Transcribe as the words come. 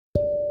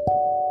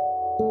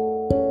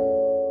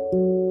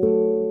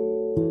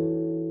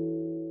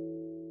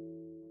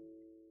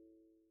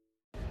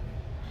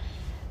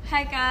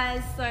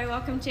guys, so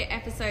welcome to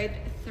episode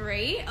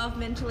 3 of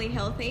Mentally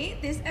Healthy.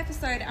 This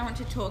episode I want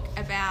to talk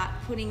about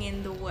putting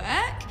in the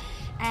work,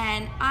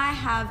 and I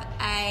have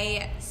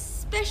a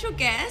special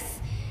guest,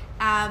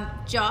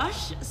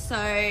 Josh.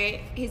 So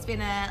he's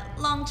been a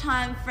long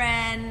time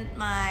friend,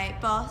 my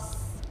boss,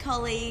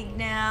 colleague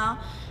now,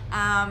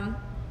 and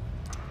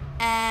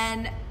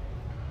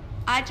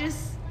I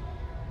just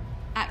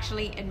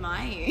actually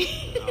admire you.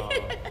 Oh,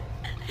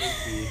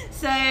 thank you.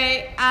 So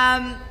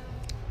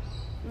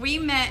we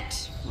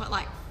met,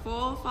 4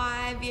 or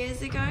 5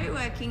 years ago,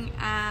 working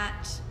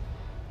at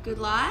Good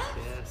Life.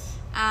 Yes.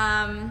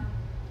 And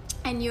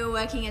you were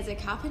working as a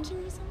carpenter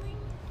or something?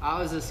 I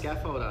was a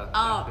scaffolder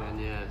back then,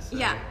 yeah. So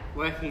yeah.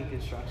 Working in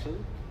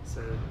construction,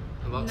 so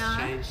a lot's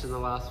changed in the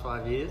last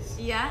 5 years.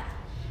 Yeah.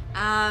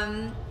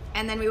 And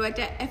then we worked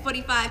at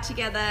F45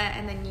 together,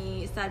 and then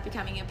you started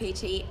becoming a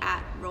PT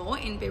at Raw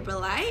in Bibra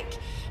Lake,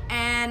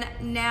 and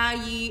now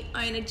you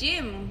own a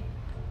gym.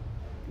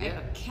 Yeah.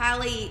 A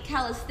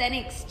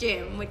calisthenics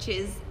gym, which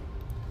is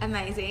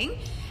amazing.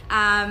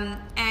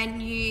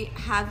 And you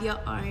have your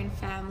own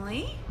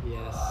family.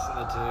 Yes,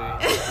 I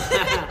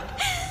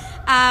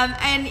do.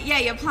 And yeah,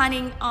 you're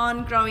planning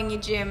on growing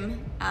your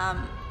gym,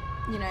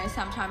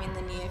 sometime in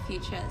the near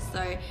future.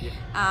 So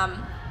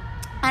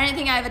I don't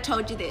think I ever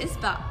told you this,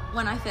 but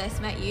when I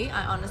first met you,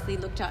 I honestly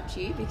looked up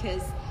to you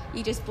because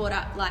you just brought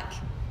up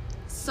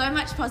so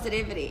much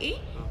positivity.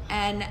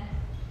 And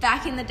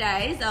back in the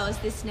days, I was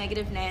this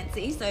negative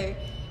Nancy. So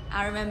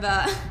I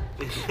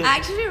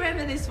actually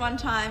remember this one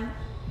time,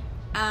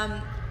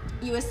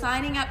 you were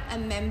signing up a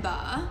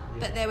member,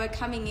 but they were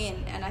coming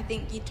in, and I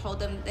think you told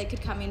them they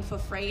could come in for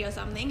free or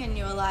something, and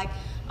you were like,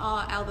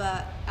 oh,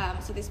 Albert,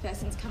 so this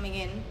person's coming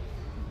in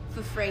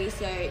for free,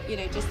 so,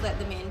 just let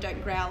them in,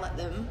 don't growl at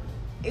them.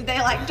 If they,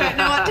 don't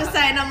know what to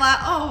say, and I'm like,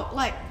 oh,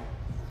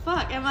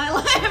 fuck, am I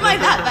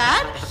that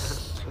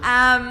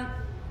bad?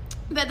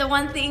 But the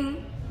one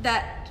thing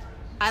that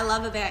I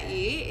love about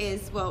you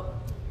is,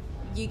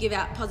 you give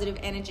out positive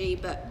energy,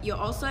 but you're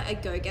also a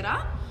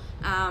go-getter,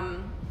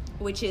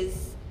 which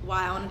is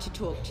why I wanted to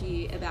talk to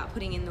you about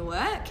putting in the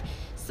work.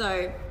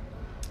 So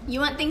you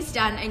want things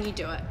done and you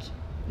do it.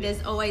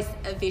 There's always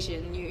a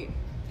vision.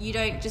 You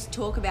don't just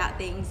talk about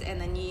things and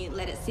then you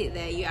let it sit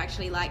there. You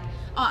actually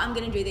I'm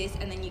going to do this,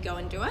 and then you go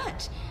and do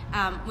it,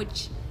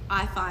 which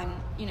I find,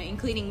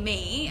 including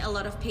me, a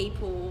lot of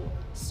people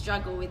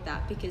struggle with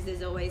that because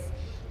there's always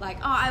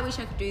I wish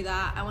I could do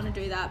that. I want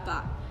to do that,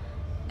 but...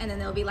 And then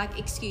there'll be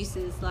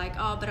excuses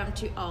but I'm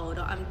too old,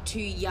 or I'm too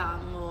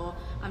young, or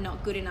I'm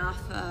not good enough.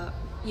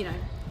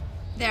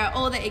 There are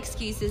all the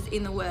excuses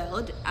in the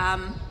world.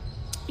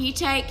 You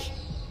take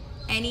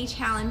any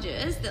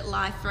challenges that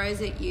life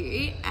throws at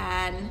you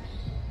and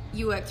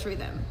you work through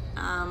them.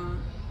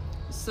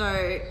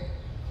 So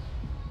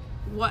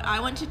what I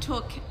want to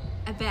talk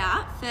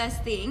about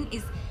first thing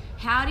is,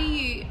 how do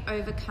you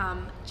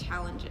overcome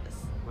challenges?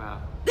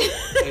 Wow.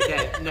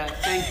 Okay, no,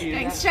 thank you.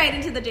 Going straight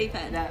into the deep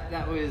end.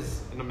 That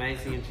was an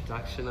amazing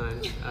introduction.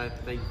 I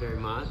thank you very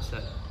much.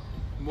 That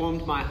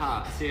warmed my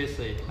heart,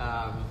 seriously.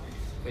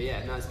 But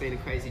yeah, no, it's been a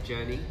crazy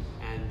journey,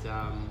 and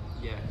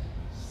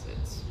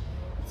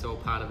it's all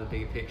part of the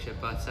bigger picture.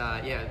 But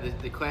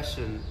the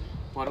question,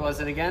 what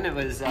was it again? It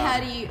was how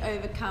do you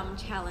overcome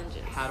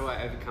challenges? How do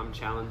I overcome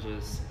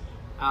challenges?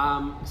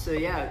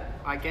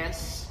 I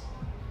guess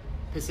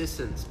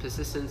persistence.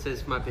 Persistence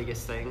is my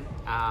biggest thing.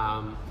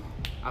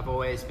 I've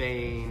always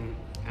been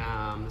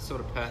the sort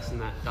of person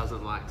that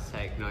doesn't like to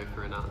take no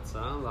for an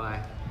answer.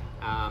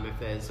 If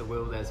there's a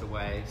will, there's a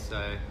way.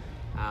 So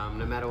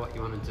no matter what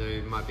you want to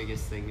do, my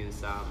biggest thing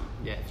is,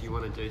 if you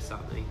want to do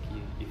something,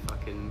 you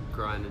fucking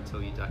grind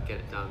until you get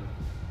it done.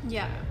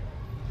 Yeah.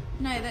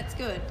 No, that's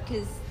good,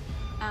 because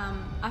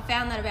I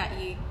found that about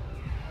you,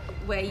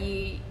 where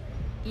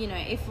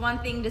if one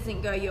thing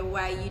doesn't go your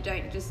way, you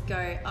don't just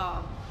go,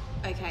 oh,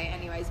 okay,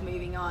 anyways,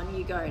 moving on.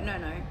 You go, no,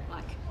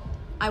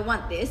 I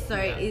want this, so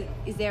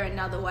is there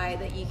another way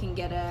that you can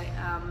get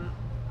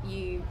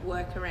you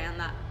work around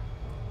that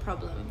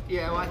problem?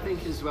 Yeah, well, I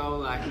think as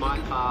well, my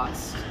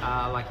past,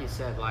 like you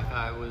said,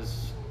 I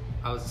was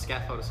a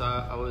scaffolder, so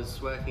I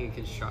was working in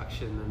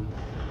construction, and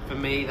for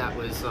me that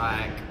was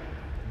I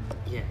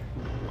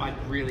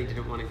really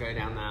didn't want to go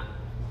down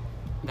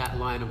that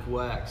line of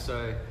work.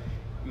 So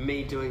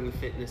me doing the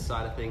fitness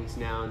side of things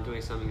now and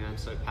doing something that I'm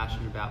so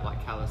passionate about,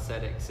 like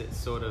calisthenics, it's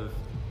sort of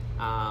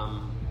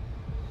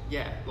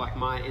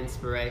my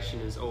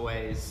inspiration is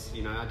always,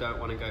 I don't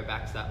want to go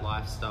back to that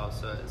lifestyle,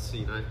 so it's,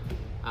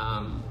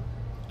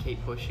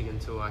 keep pushing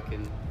until I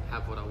can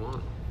have what I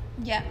want.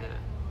 Yeah.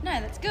 No,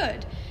 that's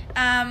good.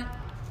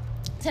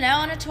 So now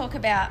I want to talk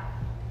about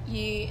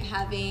you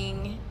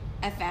having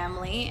a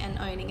family and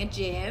owning a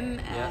gym,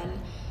 and,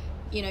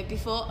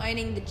 before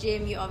owning the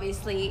gym, you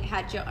obviously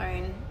had your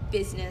own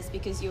business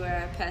because you were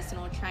a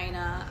personal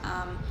trainer,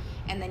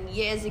 and then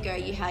years ago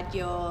you had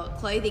your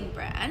clothing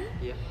brand.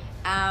 Yeah.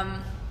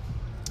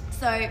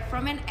 So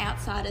from an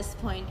outsider's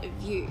point of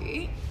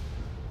view,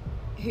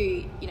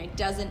 who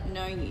doesn't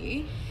know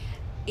you,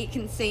 it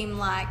can seem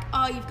like,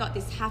 oh, you've got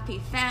this happy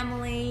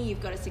family,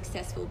 you've got a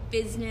successful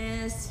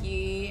business,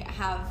 you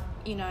have,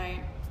 you know,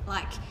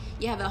 like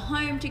you have a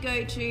home to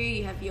go to,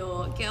 you have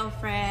your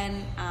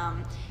girlfriend,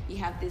 you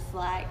have this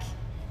like,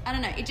 I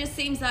don't know, it just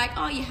seems like,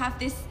 oh, you have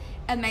this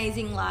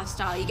amazing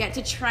lifestyle, you get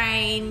to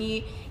train,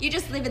 you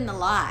just live in the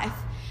life.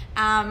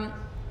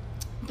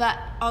 But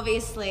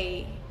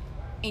obviously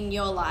in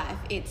your life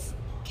it's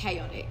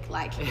chaotic.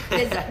 Like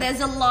there's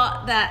a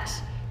lot that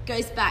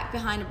goes back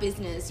behind a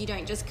business. You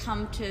don't just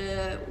come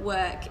to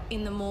work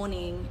in the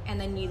morning and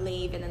then you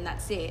leave and then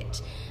that's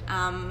it.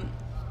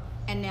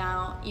 And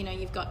now, you know,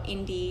 you've got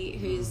Indy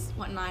who's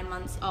 9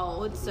 months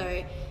old,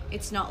 so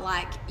it's not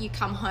like you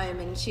come home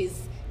and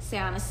she's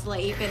sound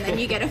asleep and then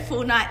you get a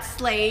full night's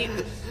sleep.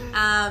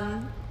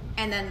 And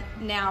then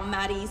now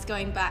Maddie's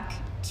going back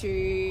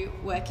to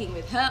working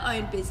with her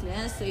own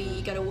business, so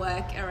you got to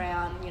work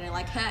around, you know,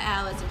 like her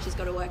hours, and she's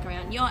got to work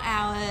around your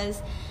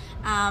hours.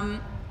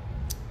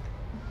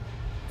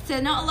 So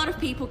not a lot of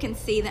people can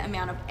see the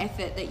amount of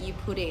effort that you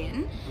put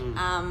in,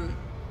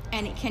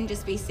 and it can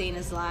just be seen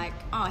as like,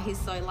 oh, he's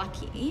so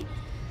lucky.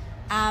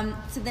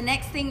 So the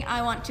next thing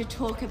I want to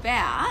talk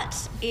about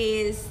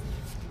is,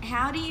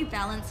 how do you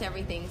balance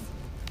everything?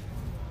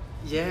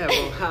 Yeah,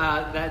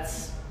 well,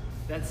 that's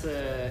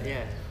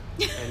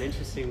an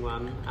interesting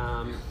one.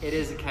 It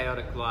is a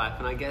chaotic life,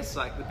 and I guess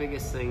like the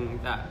biggest thing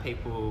that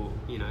people,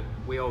 you know,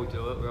 we all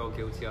do it, we're all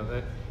guilty of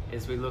it,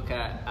 is we look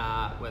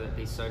at whether it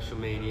be social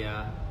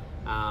media,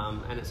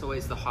 and it's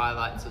always the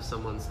highlights of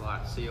someone's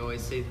life. So you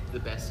always see the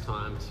best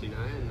times, you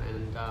know,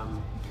 and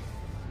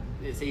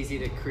it's easy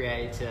to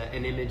create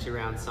an image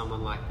around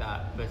someone like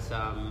that. But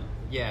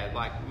yeah,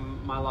 like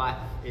my life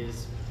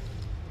is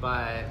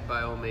by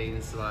all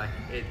means, like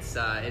it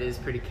is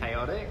pretty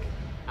chaotic.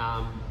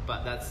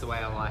 But that's the way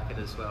I like it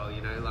as well,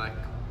 you know, like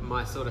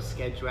my sort of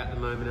schedule at the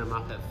moment, I'm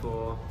up at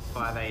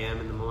 5 a.m.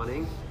 in the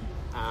morning.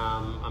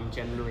 I'm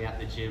generally at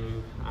the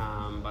gym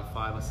by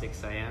 5 or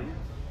 6 a.m.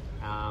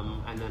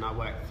 And then I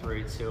work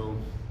through till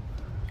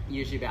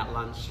usually about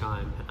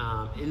lunchtime.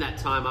 In that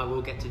time I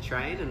will get to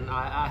train, and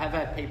I have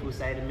had people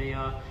say to me,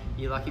 oh,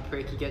 you lucky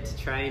prick, you get to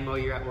train while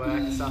you're at work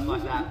and stuff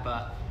like that.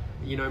 But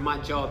you know, my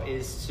job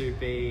is to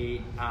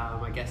be,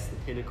 I guess, the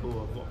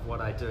pinnacle of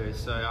what I do.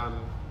 So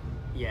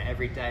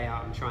every day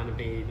I'm trying to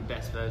be the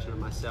best version of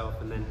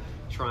myself, and then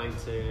trying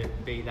to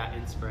be that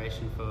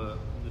inspiration for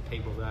the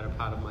people that are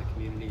part of my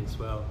community as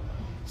well.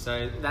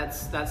 So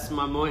that's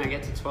my morning. I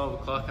get to 12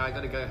 o'clock, I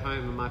got to go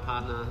home, and my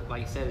partner,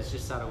 like you said, has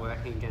just started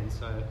working again.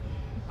 So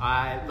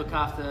I look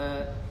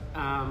after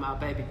our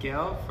baby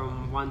girl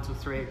from 1 till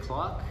 3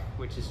 o'clock,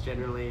 which is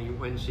generally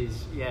when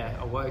she's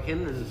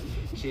awoken, and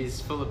she's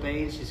full of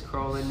beans. She's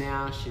crawling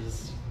now.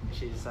 She's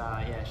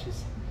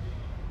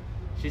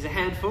a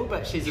handful,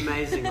 but she's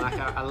amazing. Like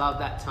I love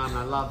that time.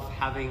 I love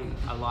having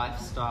a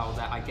lifestyle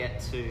that I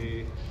get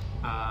to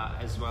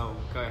as well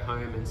go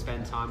home and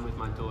spend time with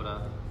my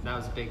daughter. That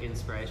was a big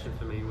inspiration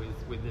for me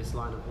with this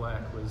line of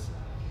work. Was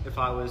if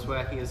I was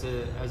working as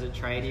a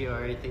tradie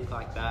or anything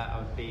like that, I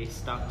would be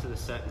stuck to the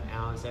certain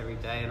hours every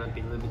day, and I'd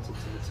be limited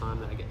to the time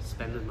that I get to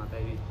spend with my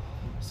baby.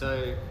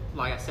 So,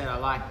 like I said, I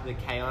like the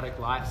chaotic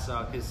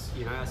lifestyle because,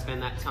 you know, I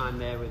spend that time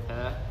there with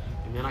her,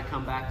 and then I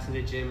come back to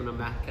the gym, and I'm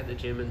back at the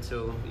gym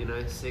until, you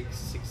know,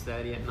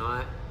 6:30 at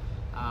night.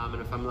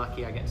 And if I'm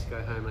lucky, I get to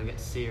go home and I get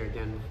to see her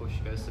again before she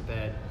goes to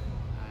bed.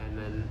 And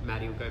then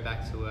Maddie will go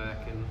back to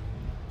work, and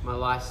my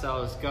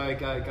lifestyle is go.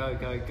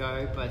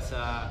 But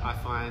I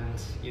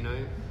find, you know,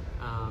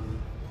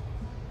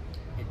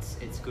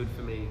 it's good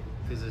for me,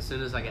 because as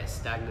soon as I get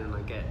stagnant,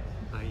 I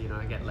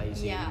get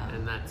lazy,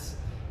 and that's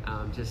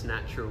just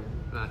natural.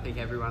 And I think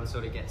everyone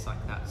sort of gets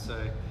like that.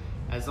 So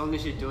as long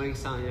as you're doing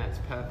something that's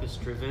purpose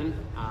driven,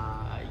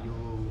 you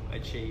will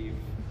achieve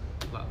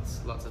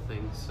lots of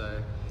things.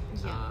 So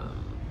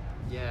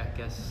I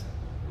guess.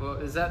 Well,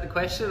 is that the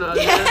question?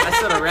 I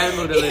sort of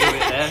rambled a little bit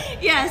there.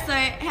 Yeah, so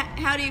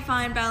how do you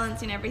find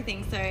balance in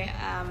everything? So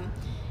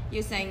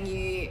you're saying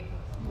you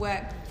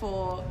work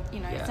for, you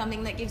know,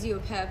 something that gives you a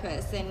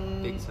purpose,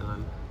 and big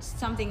time.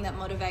 Something that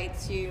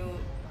motivates you.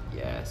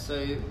 Yeah,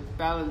 so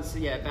balance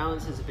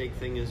is a big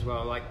thing as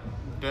well. Like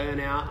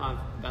burnout,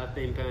 I've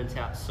been burnt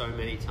out so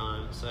many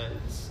times. So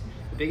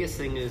the biggest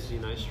thing is, you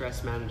know,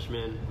 stress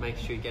management, make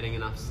sure you're getting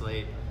enough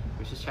sleep,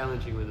 which is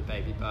challenging with a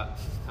baby, but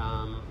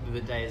the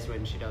days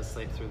when she does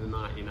sleep through the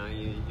night, you know,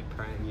 you're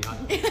praying, you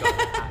hope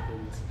that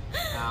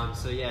happens.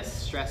 So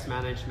yes, stress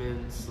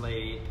management,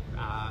 sleep,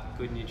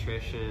 good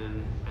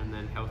nutrition, and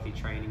then healthy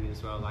training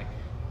as well. Like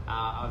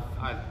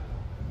I've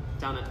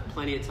done it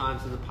plenty of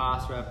times in the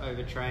past where I've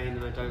overtrained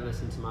and I don't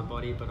listen to my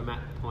body, but I'm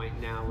at the point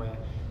now where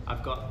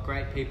I've got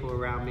great people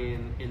around me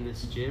in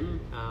this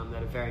gym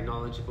that are very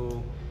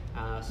knowledgeable.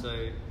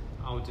 So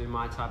I'll do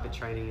my type of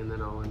training, and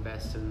then I'll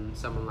invest in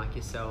someone like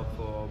yourself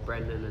or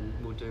Brendan, and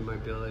we'll do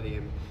mobility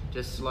and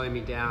just slow me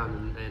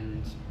down,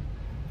 and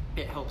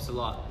it helps a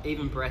lot.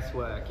 Even breath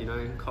work, you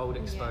know, cold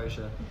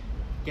exposure,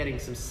 getting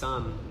some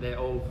sun, they're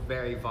all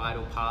very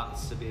vital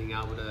parts to being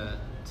able to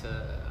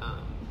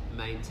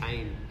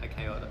maintain a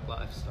chaotic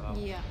lifestyle.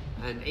 Yeah.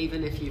 And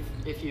even if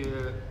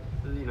you're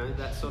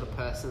that sort of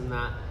person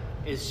that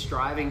is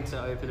striving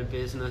to open a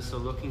business or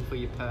looking for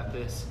your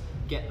purpose,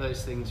 get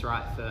those things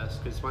right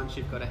first, because once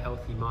you've got a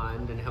healthy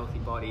mind and a healthy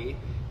body,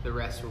 the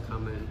rest will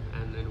come in,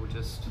 and it will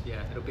just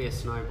it'll be a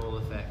snowball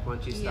effect.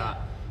 Once you start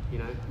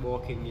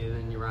walking,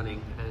 then you're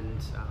running, and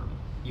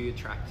you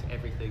attract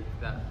everything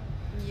that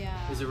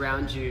is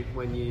around you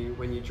when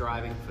you're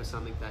driving for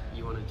something that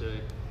you want to do.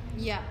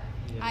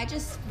 I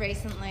just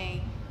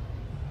recently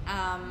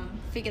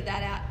figured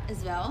that out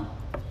as well,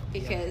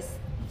 because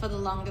for the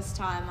longest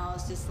time I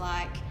was just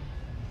like,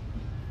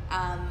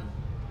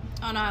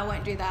 oh no, I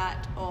won't do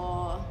that,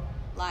 or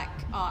like,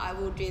 oh, I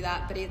will do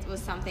that, but it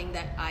was something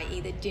that I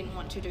either didn't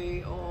want to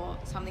do or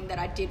something that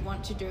I did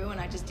want to do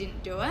and I just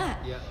didn't do it.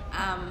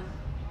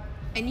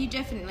 And you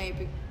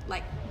definitely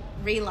like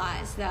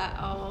realize that,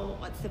 oh,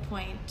 what's the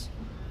point?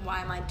 Why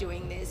am I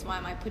doing this? Why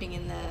am I putting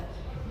in the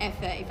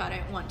effort if I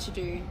don't want to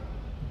do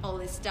all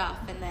this stuff?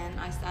 And then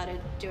I started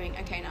doing,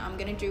 okay, now I'm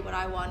going to do what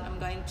I want. I'm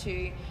going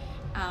to,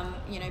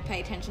 pay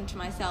attention to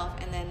myself,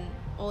 and then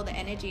all the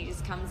energy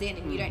just comes in,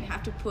 and you don't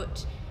have to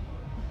put,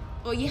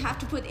 or you have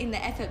to put in the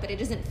effort, but it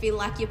doesn't feel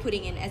like you're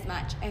putting in as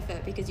much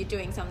effort because you're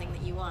doing something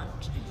that you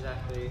want.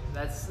 Exactly.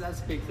 That's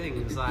a big thing.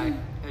 It's like,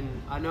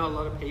 and I know a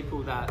lot of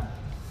people that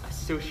are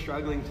still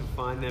struggling to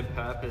find their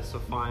purpose or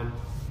find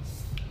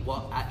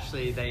what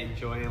actually they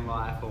enjoy in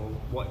life or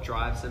what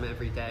drives them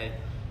every day.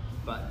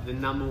 But the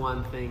number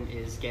one thing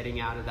is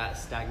getting out of that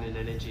stagnant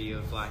energy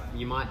of like,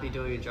 you might be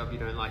doing a job you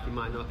don't like, you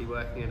might not be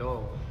working at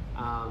all,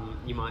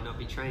 you might not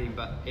be training,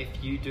 but if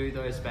you do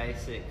those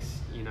basics,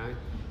 you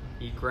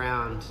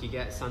ground, you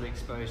get sun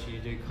exposure, you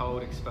do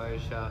cold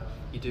exposure,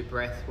 you do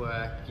breath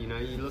work, you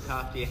look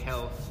after your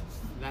health,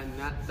 then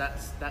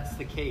that's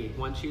the key.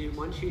 Once you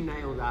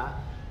nail that,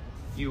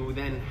 you will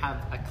then have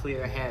a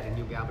clear head, and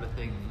you'll be able to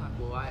think,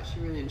 well, I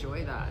actually really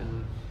enjoy that.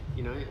 And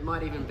it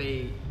might even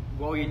be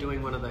while you're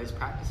doing one of those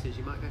practices,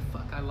 you might go,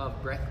 fuck, I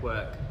love breath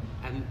work,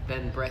 and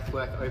then breath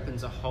work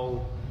opens a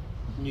whole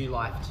new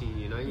life to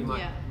you. You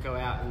might go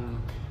out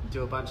and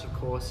do a bunch of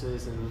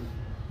courses and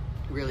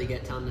really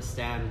get to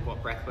understand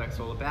what breathwork's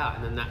all about,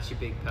 and then that's your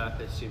big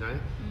purpose,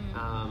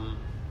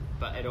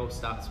 but it all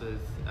starts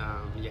with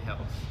your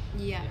health.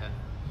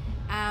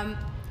 I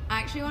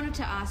actually wanted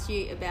to ask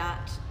you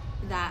about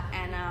that,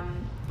 and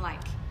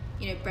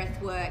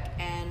breath work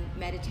and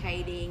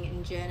meditating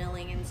and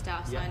journaling and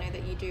stuff. So I know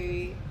that you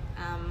do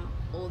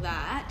all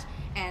that,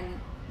 and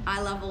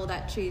I love all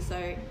that too.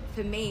 So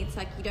for me, it's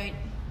like, you don't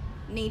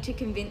need to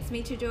convince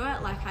me to do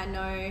it. Like, I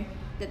know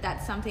that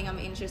that's something I'm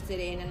interested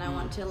in and I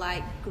want to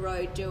like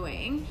grow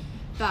doing.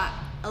 But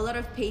a lot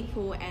of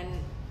people, and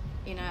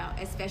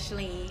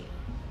especially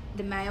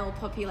the male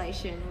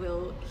population,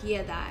 will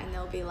hear that and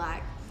they'll be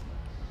like,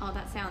 oh,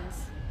 that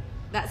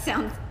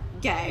sounds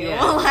gay.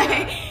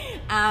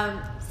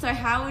 So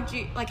how would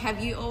you, like,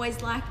 have you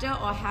always liked it,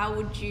 or how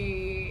would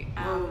you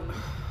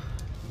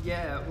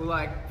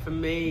like for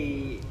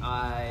me,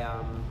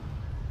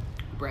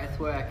 breath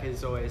work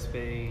has always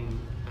been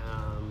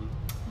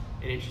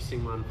an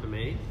interesting one for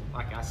me.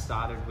 Like, I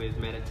started with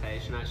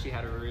meditation. I actually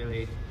had a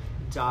really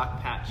dark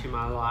patch in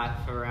my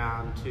life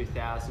around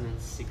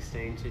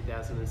 2016,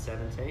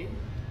 2017.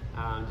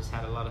 Just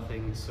had a lot of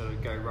things sort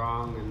of go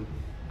wrong, and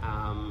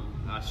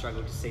I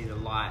struggled to see the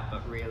light,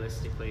 but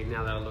realistically,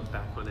 now that I look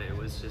back on it, it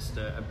was just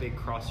a big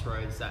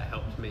crossroads that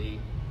helped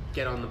me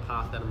get on the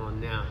path that I'm on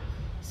now.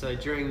 So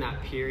during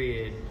that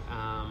period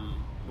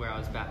where I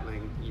was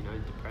battling,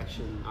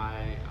 depression,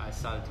 I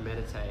started to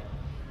meditate.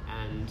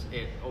 And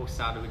it all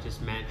started with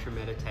just mantra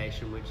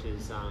meditation, which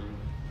is,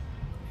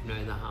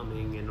 the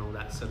humming and all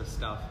that sort of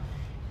stuff.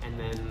 And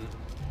then,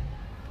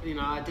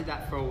 I did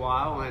that for a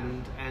while,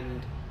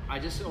 and I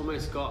just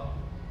almost got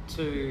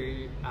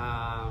too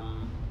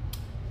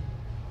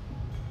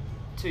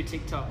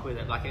TikTok with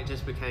it. Like, it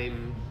just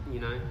became,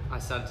 I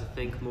started to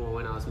think more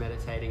when I was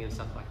meditating and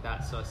stuff like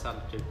that. So I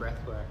started to do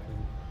breath work,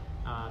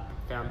 and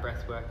found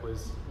breath work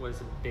was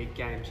a big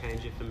game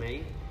changer for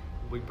me.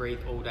 We breathe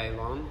all day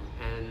long,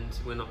 and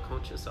we're not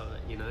conscious of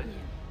it,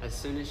 As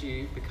soon as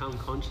you become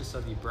conscious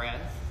of your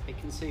breath, it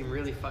can seem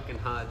really fucking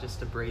hard just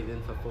to breathe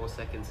in for 4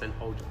 seconds and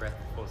hold your breath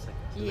for 4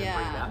 seconds, and then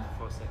breathe out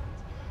for 4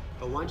 seconds.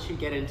 But once you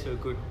get into a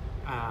good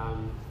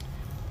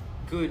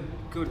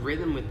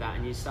rhythm with that,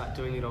 and you start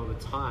doing it all the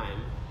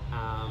time,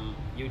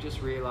 you'll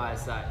just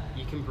realize that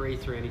you can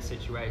breathe through any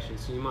situation.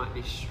 So you might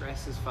be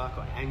stressed as fuck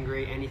or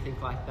angry, anything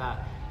like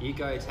that. You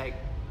go take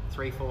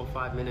 3, 4,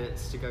 5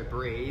 minutes to go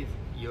breathe,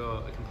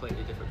 you're a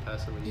completely different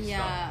person when you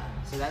stop.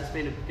 So that's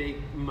been a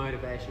big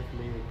motivation for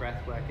me with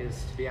breathwork,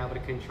 is to be able to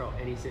control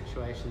any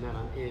situation that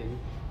I'm in,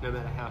 no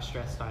matter how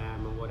stressed I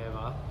am or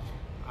whatever.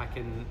 I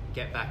can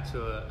get back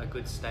to a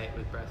good state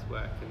with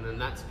breathwork, and then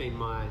that's been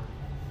my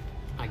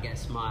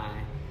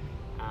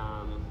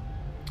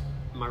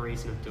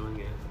reason of doing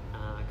it,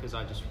 because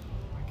I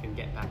can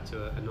get back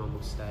to a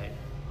normal state.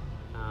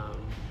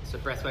 So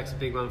breathwork's a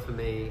big one for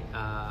me.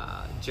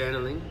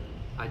 Journaling,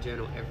 I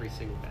journal every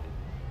single day.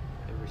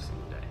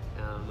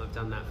 I've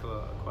done that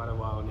for quite a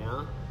while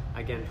now.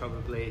 again,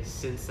 probably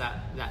since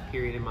that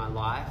period in my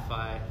life,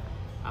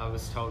 I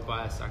was told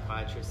by a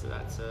psychiatrist that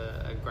that's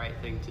a great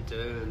thing to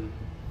do, and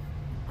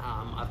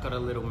I've got a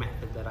little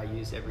method that I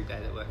use every day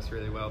that works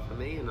really well for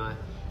me, and I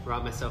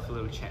write myself a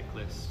little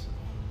checklist.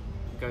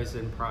 It goes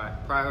in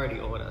priority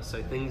order,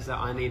 so things that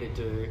I need to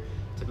do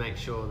to make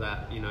sure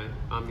that, you know,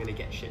 I'm going to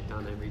get shit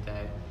done every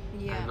day.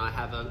 Yeah. And I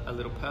have a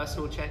little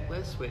personal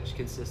checklist which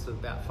consists of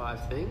about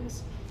 5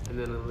 things, and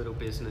then a little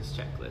business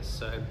checklist.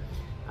 So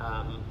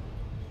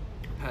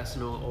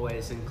personal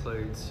always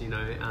includes, you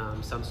know,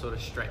 some sort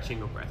of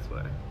stretching or breath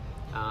work.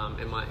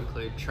 It might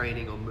include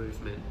training or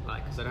movement,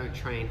 like, because I don't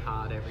train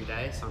hard every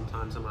day.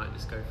 Sometimes I might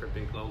just go for a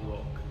big long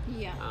walk.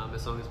 Yeah.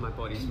 As long as my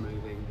body's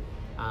moving.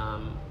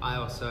 I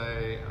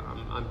also,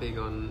 I'm big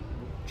on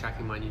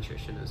tracking my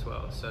nutrition as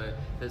well. So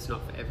that's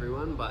not for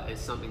everyone, but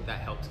it's something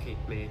that helps keep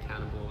me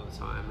accountable all the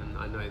time. And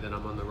I know that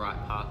I'm on the right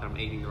path, I'm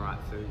eating the right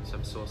foods,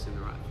 I'm sourcing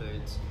the right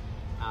foods.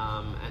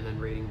 And then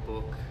reading a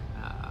book,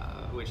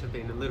 which I've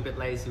been a little bit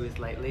lazy with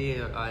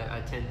lately.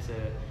 I tend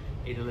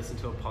to either listen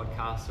to a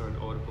podcast or an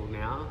Audible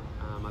now.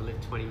 I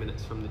live 20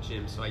 minutes from the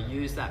gym, so I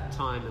use that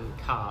time in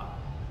the car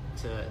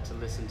to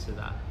listen to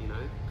that, you know,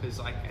 because,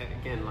 like,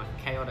 again, like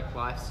a chaotic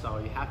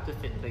lifestyle, you have to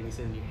fit things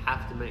in, you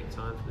have to make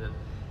time for them.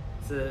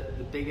 So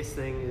the biggest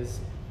thing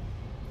is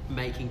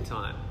making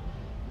time.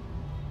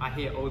 I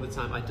hear all the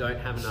time, I don't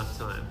have enough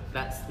time.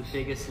 That's the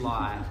biggest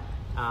lie.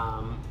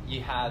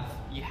 You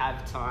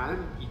have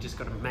time, you just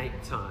got to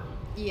make time.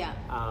 Yeah.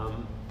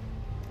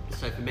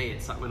 So for me,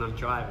 it's like when I'm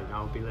driving,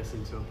 I'll be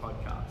listening to a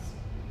podcast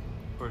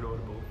or an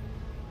Audible.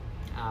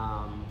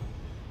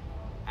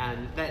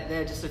 And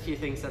they're just a few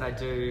things that I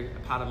do,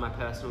 a part of my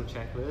personal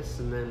checklist.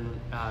 And then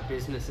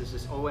business is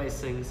just always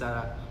things that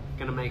are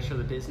going to make sure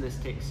the business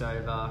ticks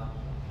over,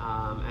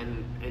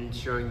 and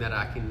ensuring that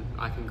I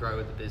can grow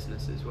with the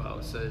business as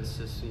well. So it's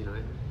just, you know,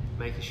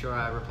 making sure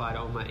I reply to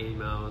all my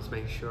emails,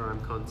 making sure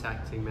I'm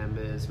contacting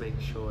members,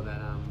 making sure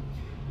that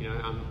you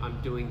know,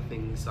 I'm doing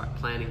things like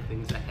planning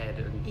things ahead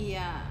and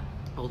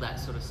all that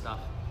sort of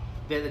stuff.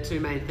 They're the 2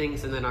 main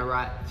things, and then I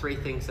write 3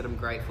 things that I'm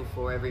grateful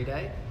for every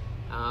day,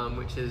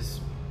 which is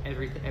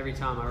every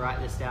time I write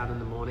this down in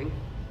the morning.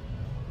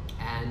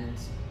 And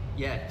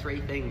yeah,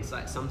 3 things.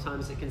 Like,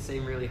 sometimes it can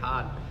seem really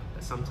hard,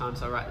 but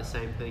sometimes I write the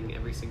same thing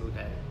every single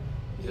day.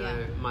 You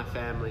know, my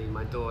family,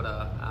 my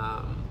daughter,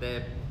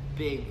 they're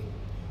big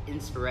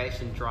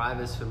inspiration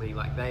drivers for me.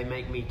 Like, they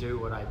make me do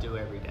what I do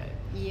every day.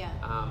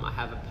 I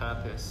have a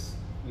purpose,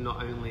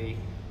 not only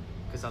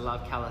because I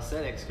love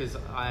calisthenics, because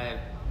I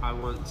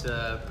want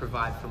to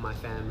provide for my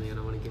family and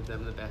I want to give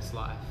them the best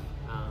life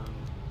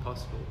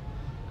possible.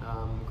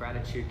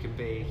 Gratitude can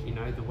be, you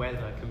know, the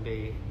weather, can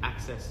be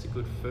access to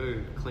good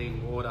food,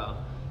 clean water.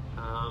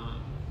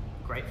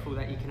 Grateful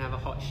that you can have a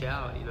hot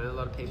shower. You know, a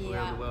lot of people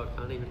around the world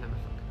can't even have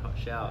a hot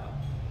shower.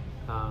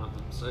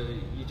 So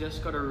you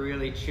just got to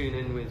really tune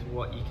in with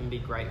what you can be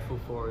grateful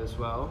for as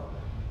well.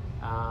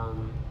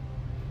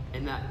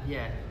 And that,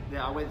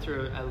 I went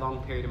through a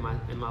long period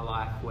in my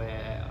life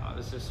where I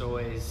was just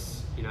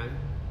always, you know,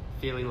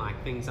 feeling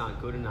like things aren't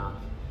good enough.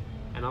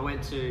 And I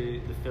went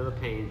to the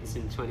Philippines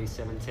in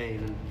 2017,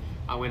 and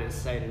I went and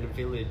stayed in a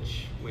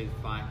village with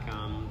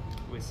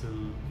with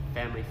some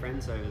family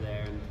friends over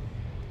there,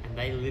 and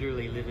they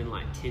literally live in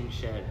like tin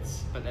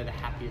sheds, but they're the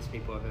happiest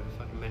people I've ever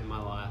fucking met in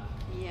my life.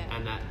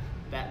 And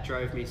that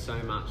drove me so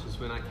much, is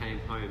when I came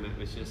home, it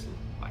was just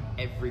like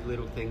every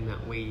little thing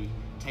that we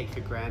take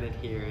for granted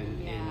here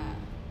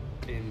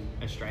in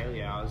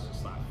Australia. I was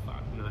just like,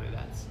 fuck no,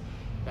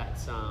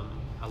 that's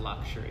a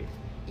luxury.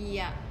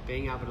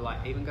 Being able to,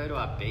 like, even go to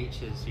our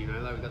beaches, you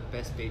know, like, we've got the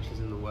best beaches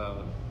in the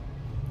world.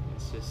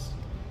 It's just,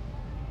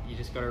 you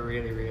just got to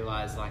really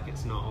realize, like,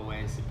 it's not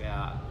always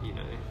about, you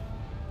know,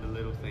 the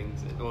little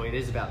things, or it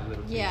is about the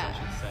little things, I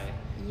should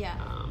say.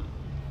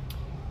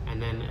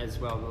 And then as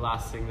well, the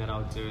last thing that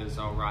I'll do is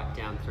I'll write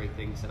down 3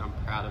 things that I'm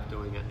proud of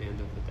doing at the end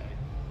of the day.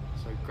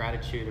 So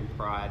gratitude and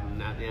pride,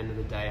 and at the end of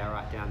the day, I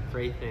write down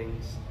 3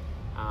 things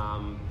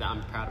that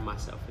I'm proud of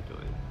myself for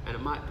doing. And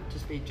it might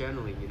just be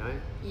journaling, you know?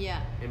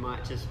 It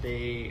might just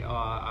be,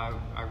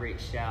 I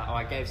reached out, or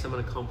I gave someone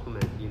a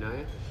compliment, you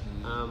know?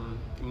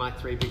 My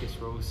 3 biggest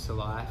rules to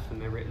life,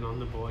 and they're written on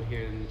the board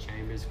here in the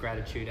chamber, is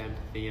gratitude,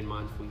 empathy, and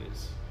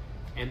mindfulness.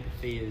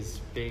 Empathy is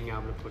being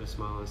able to put a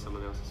smile on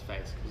someone else's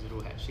face, because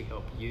it'll actually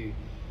help you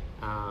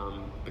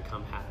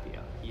become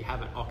happier. You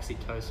have an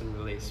oxytocin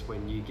release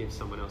when you give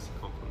someone else a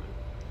compliment.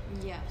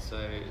 So,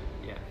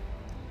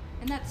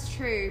 And that's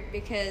true,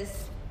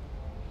 because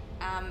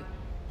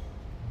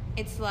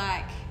it's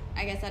like,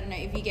 I guess, I don't know,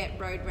 if you get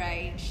road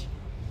rage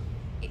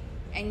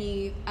and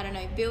you, I don't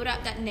know, build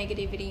up that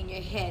negativity in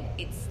your head,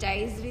 it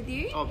stays with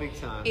you. Oh, big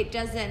time. It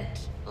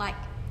doesn't, like,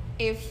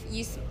 if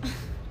you...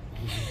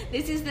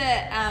 This is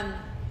the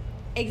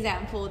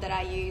example that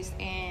I used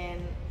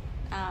in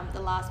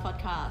the last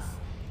podcast,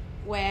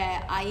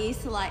 where I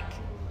used to, like,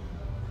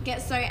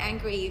 get so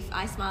angry if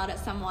I smiled at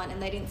someone and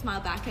they didn't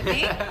smile back at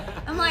me.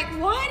 I'm like,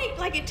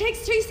 it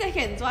takes 2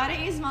 seconds, why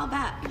don't you smile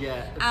back?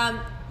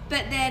 Yeah.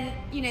 But then,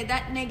 you know,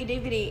 that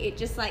negativity, it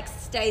just, like,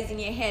 stays in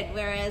your head,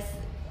 whereas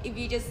if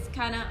you just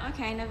kind of,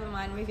 okay, never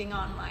mind, moving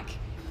on, like,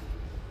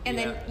 and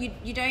then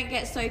you don't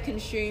get so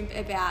consumed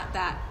about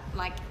that,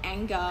 like,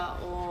 anger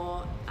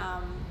or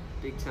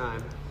big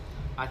time.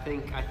 I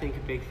think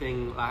a big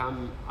thing,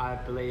 I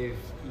believe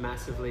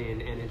massively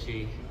in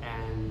energy,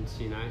 and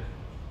you know,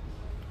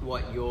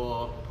 what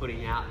you're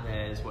putting out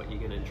there is what you're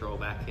going to draw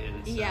back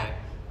in. So,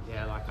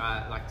 like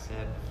I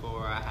said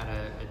before, I had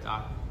a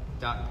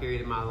dark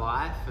period in my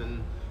life,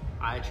 and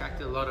I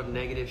attracted a lot of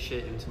negative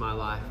shit into my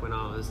life when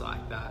I was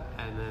like that.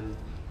 And then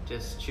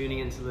just tuning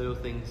into little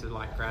things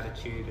like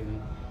gratitude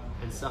and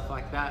stuff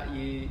like that,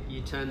 you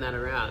turn that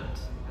around.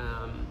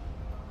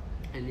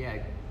 And yeah,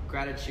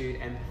 gratitude,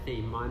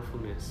 empathy,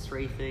 mindfulness,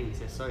 3 things.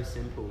 They're so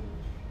simple.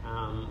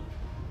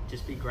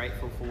 Just be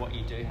grateful for what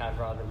you do have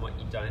rather than what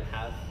you don't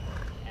have.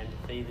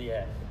 Empathy,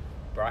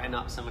 brighten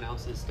up someone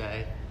else's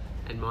day.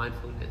 And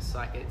mindfulness,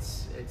 like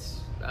it's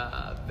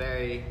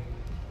very,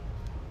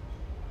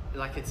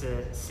 like, it's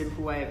a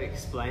simple way of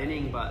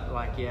explaining, but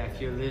like,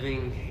 if you're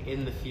living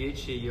in the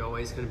future, you're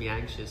always going to be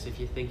anxious. If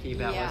you're thinking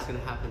about what's going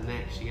to happen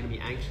next, you're going to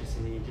be anxious,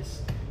 and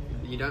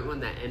you don't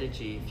want that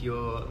energy. If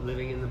you're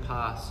living in the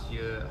past,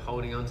 you're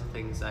holding on to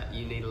things that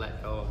you need to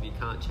let go of. You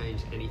can't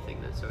change anything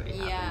that's already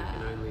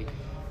happened. You can only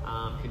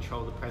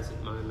control the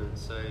present moment.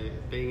 So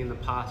being in the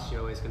past,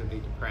 you're always going to be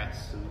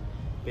depressed, and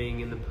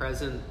being in the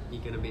present,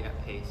 you're going to be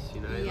at peace,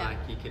 you know? Like,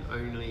 you can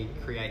only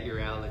create your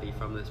reality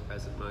from this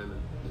present moment.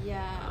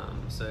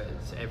 So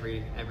it's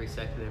every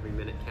second, every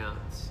minute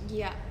counts.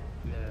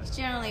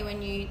 Generally,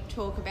 when you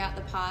talk about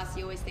the past,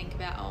 you always think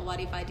about, oh, what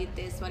if I did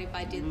this, what if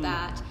I did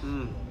that?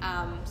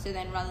 So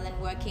then rather than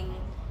working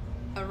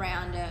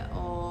around it,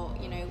 or,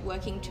 you know,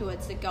 working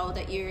towards the goal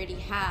that you already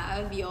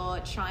have, you're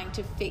trying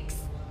to fix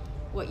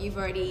what you've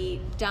already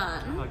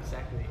done. Oh,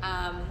 exactly.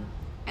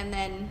 And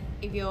then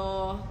if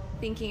you're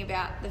thinking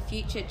about the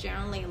future,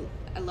 generally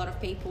a lot of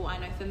people, I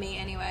know for me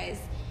anyways,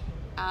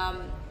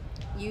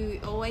 you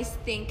always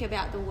think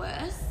about the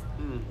worst.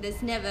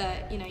 There's never,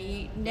 you know,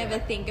 you never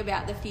think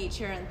about the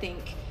future and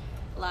think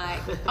like,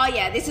 oh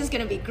yeah, this is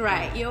going to be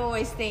great. You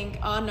always think,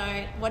 oh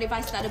no, what if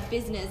I start a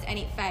business and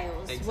it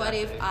fails? What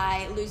if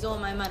I lose all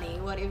my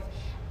money? What if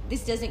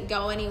this doesn't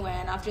go anywhere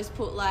and I've just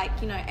put, like,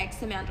 you know,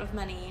 X amount of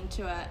money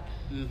into it?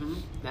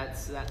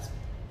 That's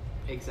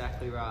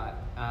exactly right.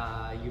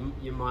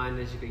 Your mind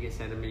is your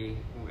biggest enemy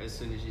as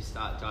soon as you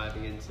start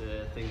diving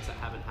into things that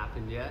haven't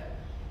happened yet.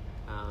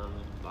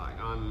 Like,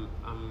 I'm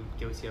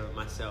guilty of it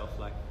myself.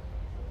 Like,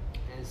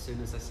 as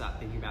soon as I start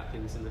thinking about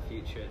things in the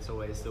future, it's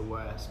always the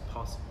worst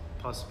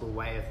possible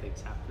way of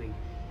things happening.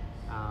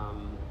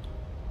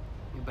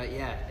 But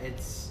yeah,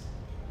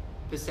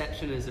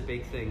 perception is a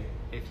big thing.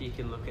 If you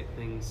can look at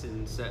things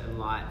in certain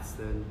lights,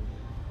 then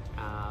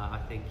I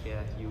think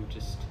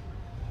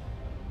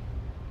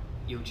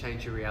you'll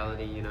change your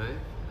reality, you know.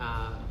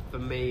 For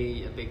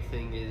me, a big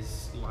thing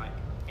is, like,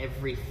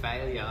 every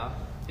failure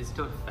is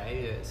not a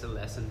failure, it's a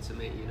lesson to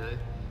me, you know.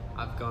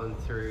 I've gone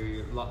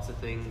through lots of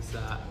things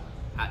that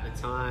at the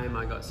time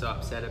I got so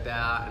upset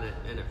about,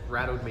 and it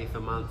rattled me for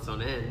months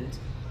on end.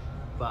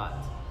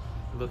 But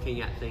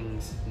looking at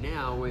things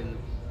now, in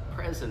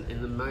present,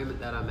 in the moment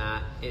that I'm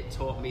at, it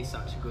taught me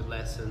such a good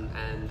lesson,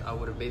 and I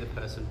wouldn't be the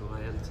person who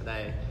I am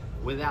today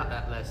without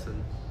that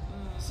lesson.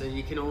 So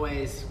you can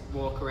always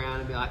walk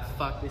around and be like,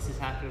 fuck, this has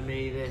happened to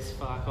me,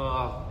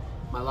 oh,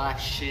 my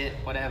life's shit,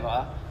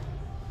 whatever.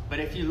 But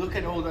if you look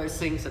at all those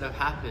things that have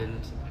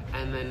happened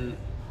and then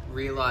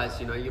realize,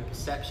 you know, your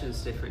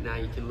perception's different now,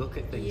 you can look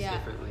at things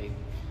differently.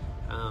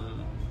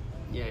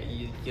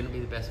 You're going to be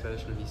the best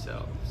version of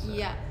yourself. So.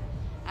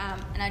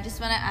 And I just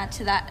want to add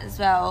to that as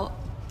well,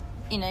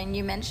 you know, and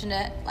you mentioned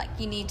it, like,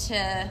 you need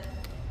to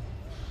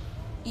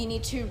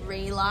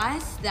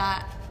realize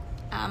that,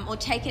 or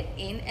take it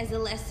in as a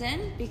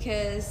lesson,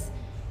 because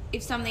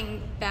if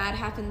something bad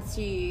happens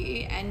to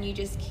you and you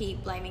just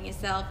keep blaming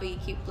yourself or you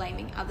keep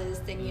blaming others,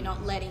 then you're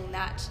not letting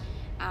that,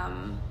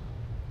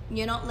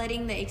 you're not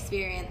letting the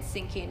experience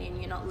sink in, and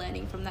you're not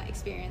learning from that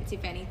experience.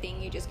 If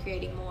anything, you're just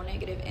creating more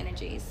negative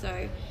energy.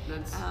 So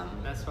that's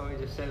what we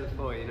just said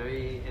before, you know,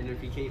 and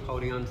if you keep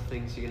holding on to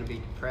things, you're going to be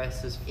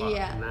depressed as fuck,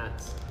 and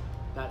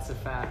that's a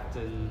fact.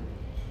 And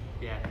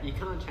you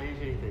can't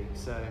change anything,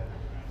 so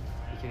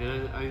you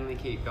can only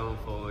keep going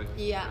forward,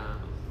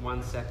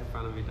 one step in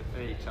front of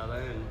each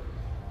other, and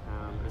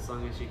as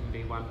long as you can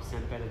be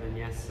 1% better than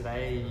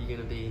yesterday, you're going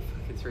to be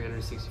fucking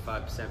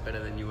 365%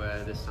 better than you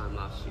were this time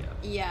last year.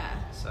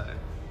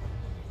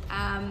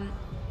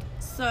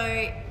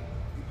 So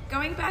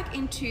going back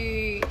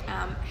into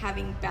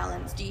having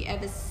balance, do you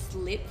ever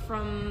slip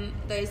from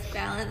those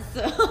balance?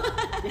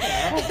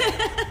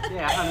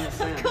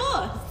 100%. Of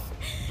course.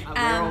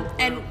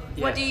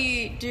 What do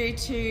you do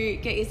to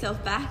get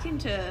yourself back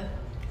into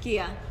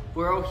gear?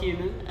 We're all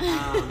human.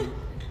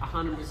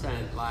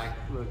 100%. Like,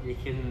 look, you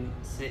can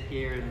sit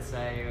here and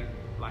say,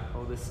 like,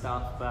 all this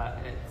stuff, but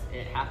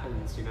it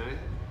happens, you know.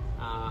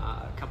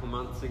 A couple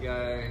months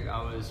ago,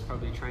 I was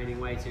probably training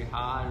way too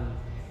hard, and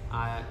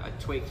I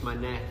tweaked my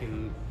neck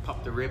and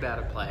popped a rib out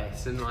of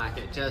place, and like,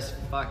 it just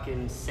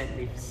fucking sent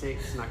me for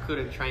 6, and I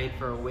couldn't train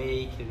for a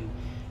week, and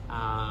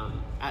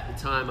At the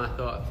time I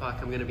thought, fuck,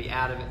 I'm going to be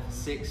out of it for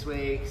 6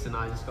 weeks, and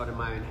I just got in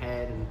my own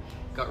head and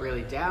got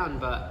really down,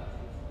 but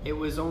it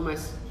was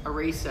almost a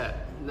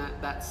reset. And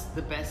that's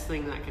the best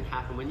thing that can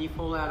happen. When you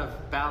fall out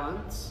of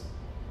balance,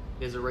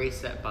 there's a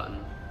reset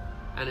button.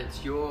 And it's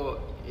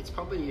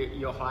probably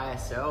your higher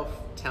self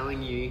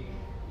telling you,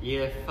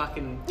 you're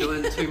fucking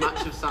doing too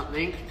much of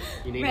something,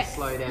 you need to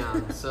slow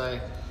down. So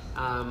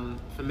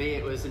for me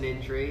it was an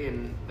injury,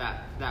 and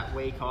that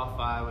week off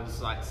I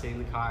was like seeing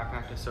the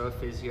chiropractor, saw a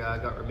physio, I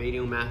got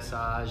remedial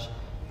massage,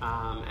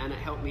 and it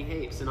helped me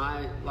heaps. And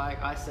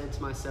I said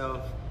to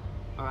myself,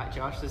 all right,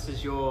 Josh, this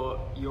is your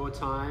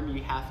time.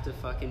 You have to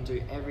fucking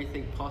do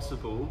everything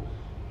possible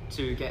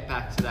to get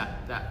back to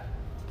that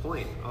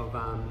point of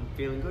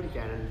feeling good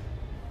again.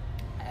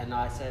 And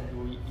I said,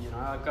 well, you know,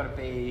 I got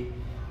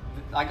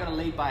to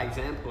lead by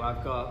example.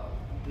 I've got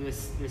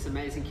this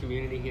amazing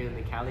community here in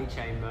the Cali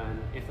Chamber, and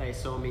if they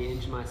saw me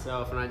injure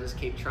myself and I just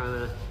keep trying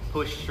to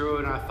push through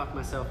and I fuck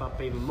myself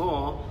up even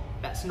more,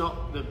 that's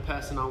not the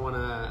person I want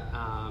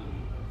to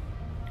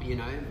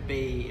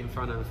be in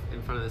front of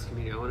this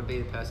community. I want to be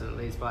the person that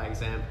leads by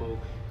example,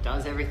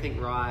 does everything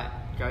right,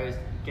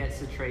 gets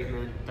the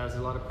treatment, does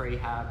a lot of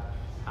prehab,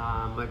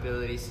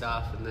 mobility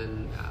stuff, and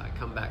then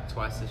come back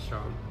twice as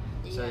strong.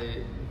 Yeah. So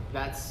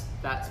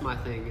that's my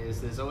thing, is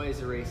there's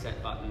always a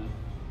reset button.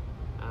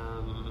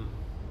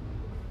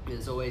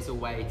 There's always a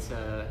way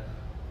to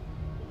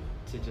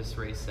just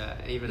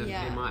reset, even if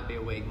it might be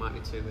a week, might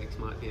be 2 weeks,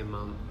 might be a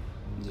month.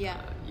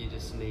 You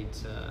just need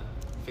to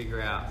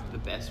figure out the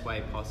best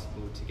way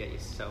possible to get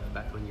yourself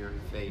back on your own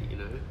feet, you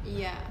know.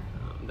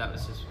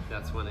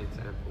 That's one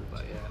example,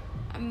 but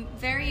I'm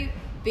very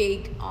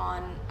big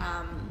on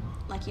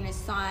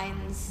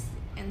signs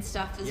and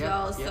stuff as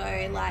well.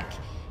 So like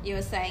you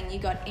were saying, you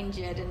got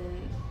injured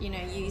and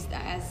use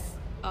that as,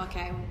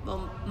 okay,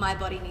 well, my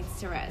body needs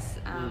to rest.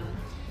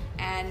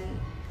 And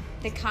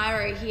the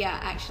chiro here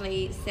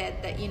actually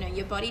said that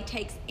your body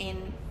takes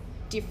in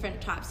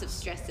different types of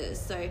stresses.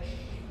 So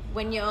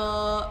when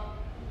you're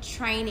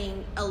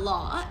training a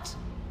lot,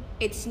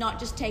 it's not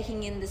just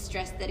taking in the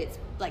stress that it's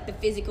like the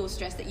physical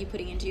stress that you're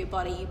putting into your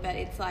body, but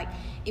it's like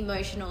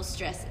emotional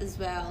stress as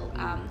well,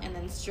 and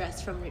then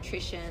stress from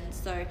nutrition.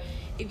 So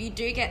if you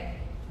do get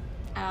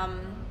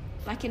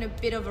in a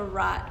bit of a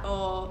rut,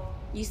 or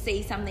you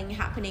see something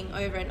happening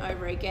over and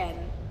over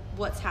again,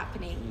 what's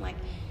happening? Like,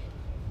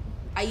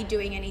 are you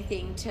doing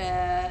anything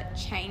to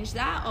change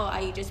that, or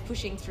are you just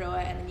pushing through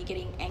it and then you're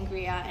getting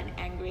angrier and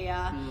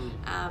angrier?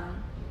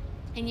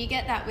 And you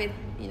get that with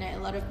a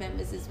lot of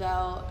members as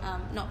well,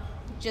 not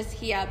just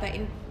here but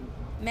in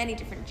many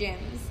different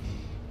gyms,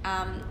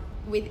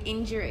 with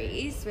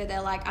injuries, where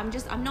they're like,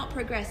 I'm not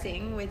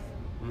progressing with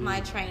my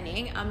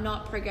training, I'm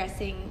not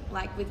progressing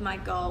like with my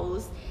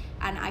goals,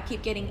 and I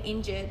keep getting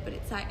injured. But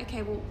it's like,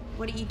 okay, well,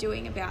 what are you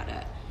doing about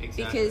it?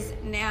 Exactly. Because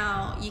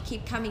now you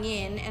keep coming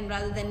in, and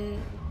rather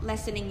than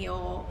lessening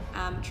your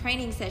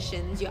training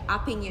sessions, you're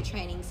upping your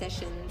training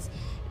sessions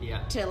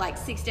to like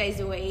 6 days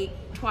a week,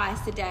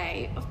 twice a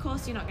day. Of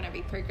course you're not going to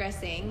be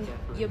progressing.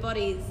 Definitely. Your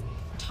body's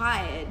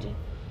tired.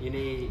 You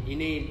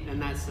need,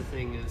 and that's the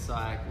thing, is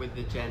like with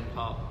the Gen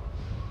Pop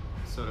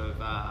sort of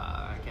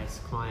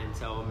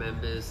clientele or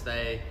members,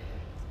 they're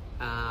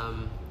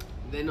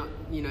not,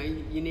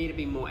 you need to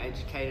be more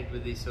educated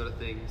with these sort of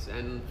things.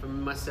 And for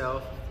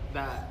myself,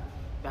 that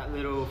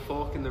little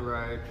fork in the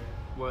road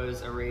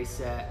was a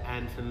reset,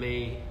 and for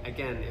me,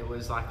 again, it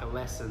was like a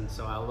lesson.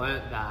 So I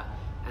learnt that,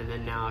 and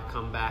then now I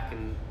come back,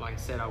 and like I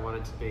said, I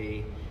wanted to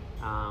be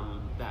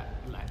that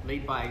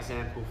lead by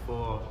example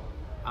for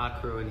our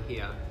crew in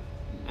here.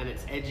 And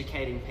it's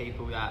educating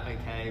people that,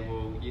 okay,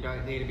 well, you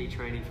don't need to be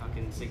training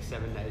fucking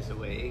 6-7 days a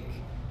week.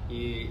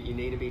 You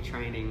need to be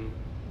training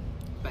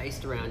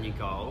based around your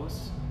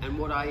goals. And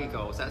what are your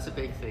goals? That's a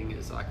big thing.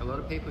 It's like a lot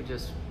of people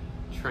just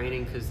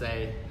training because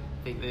they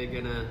think they're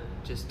gonna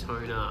just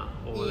tone up,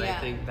 or they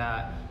think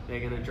that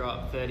they're gonna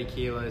drop 30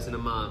 kilos in a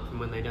month, and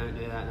when they don't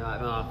do that, they're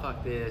like, oh,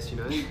 fuck this,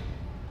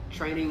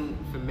 Training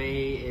for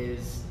me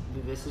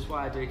this is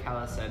why I do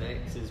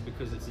calisthenics, is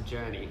because it's a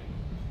journey,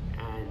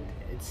 and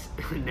it's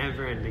a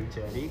never-ending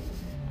journey,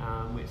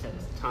 which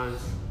at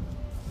times,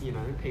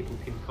 people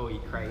can call you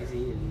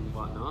crazy and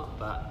whatnot,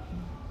 but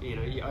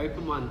you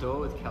open one door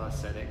with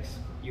calisthenics,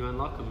 you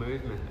unlock a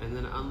movement, and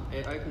then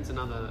it opens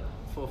another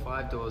 4 or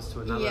 5 doors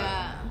to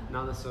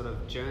another sort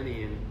of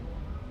journey. And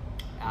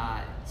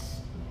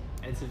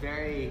it's a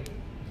very,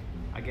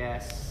 I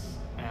guess,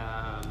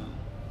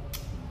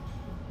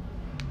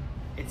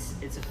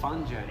 it's a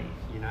fun journey,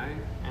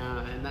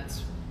 and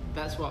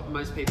that's what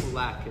most people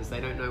lack, is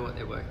they don't know what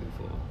they're working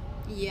for.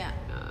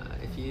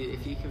 If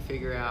you can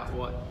figure out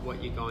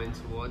what you're going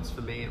towards,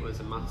 for me it was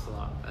a muscle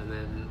up, and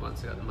then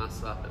once I got the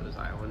muscle up, it was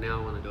like, well, now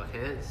I want to do a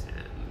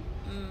handstand,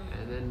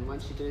 and then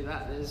once you do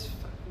that, there's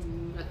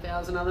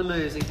 1,000 other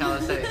moves in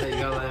calisthenics that you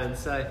gotta learn.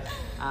 So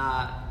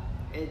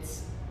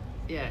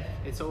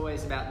it's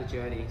always about the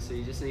journey. So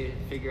you just need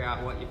to figure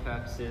out what your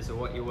purpose is, or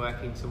what you're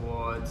working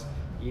towards.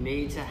 You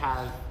need to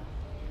have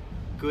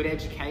good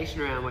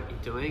education around what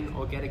you're doing,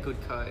 or get a good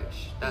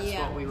coach. That's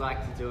what we like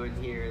to do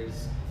in here.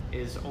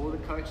 Is all the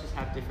coaches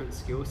have different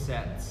skill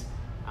sets,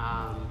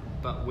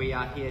 but we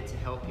are here to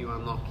help you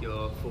unlock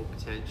your full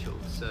potential.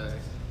 So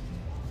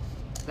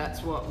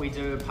that's what we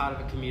do, part of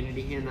a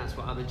community here, and that's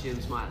what other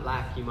gyms might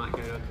lack. You might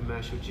go to a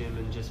commercial gym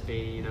and just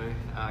be,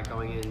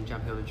 going in,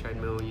 jumping on the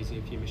treadmill, using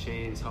a few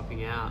machines,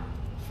 hopping out.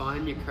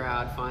 Find your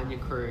crowd, find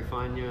your crew,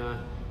 find your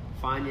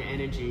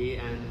energy,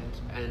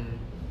 and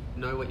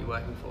know what you're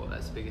working for.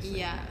 That's the biggest thing.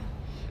 Yeah.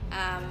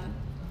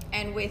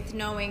 And with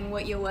knowing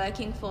what you're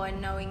working for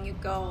and knowing your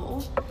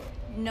goal,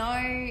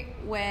 know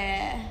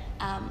where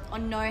or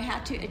know how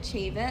to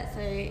achieve it.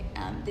 So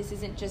this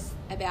isn't just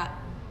about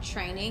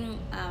training,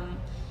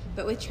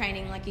 but with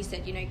training, like you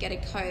said, get a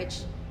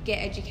coach, get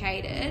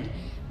educated.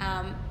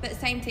 But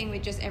same thing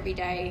with just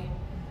everyday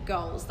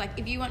goals. Like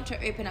if you want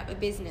to open up a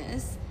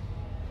business,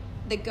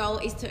 the goal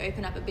is to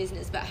open up a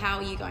business, but how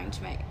are you going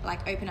to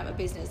open up a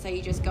business? Are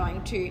you just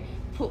going to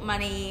put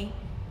money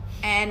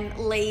and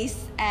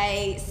lease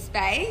a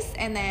space,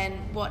 and then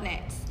what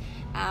next?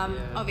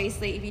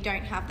 Obviously, if you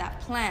don't have that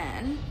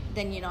plan,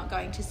 then you're not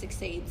going to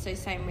succeed. So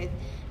same with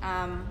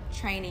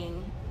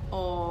training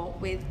or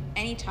with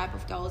any type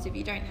of goals. If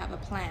you don't have a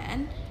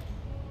plan,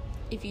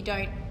 if you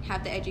don't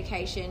have the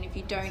education, if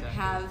you don't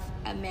have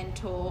a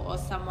mentor or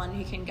someone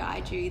who can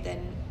guide you,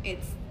 then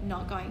it's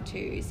not going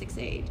to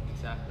succeed.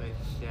 Exactly.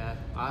 Yeah,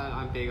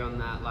 I'm big on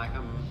that. Like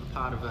I'm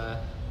part of an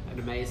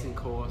amazing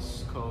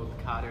course called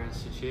Carter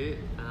Institute.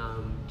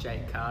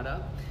 Jake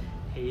Carter,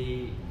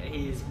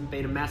 he's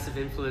been a massive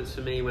influence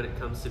for me when it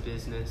comes to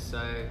business.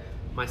 So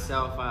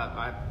myself,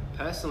 I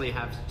personally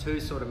have two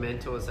sort of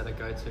mentors that I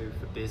go to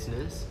for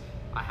business.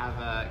 I have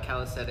a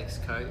calisthenics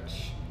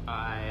coach.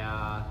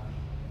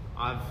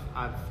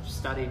 I've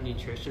studied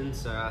nutrition,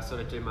 so I sort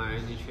of do my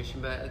own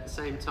nutrition, but at the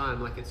same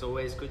time, like it's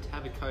always good to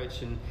have a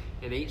coach in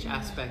each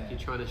aspect you're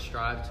trying to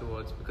strive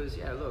towards, because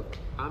look,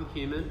 I'm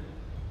human.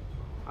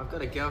 I've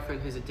got a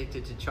girlfriend who's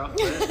addicted to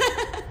chocolate.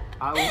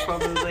 I will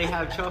probably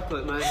have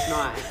chocolate most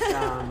nights.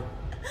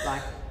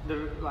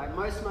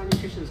 Most of my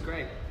nutrition is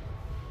great.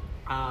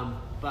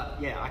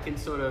 But I can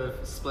sort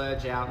of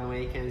splurge out on the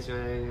weekends,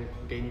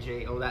 binge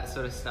eat, all that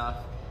sort of stuff.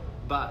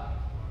 But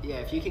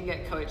if you can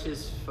get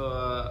coaches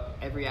for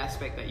every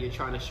aspect that you're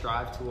trying to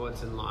strive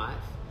towards in life,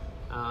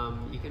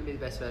 you can be the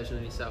best version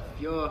of yourself.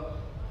 If you're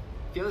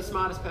the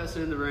smartest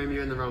person in the room,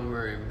 you're in the wrong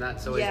room.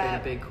 That's always been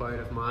a big quote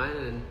of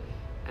mine,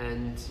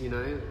 and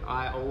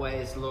I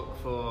always look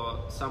for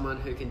someone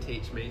who can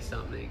teach me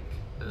something.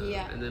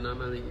 And then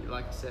I'm only,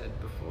 like I said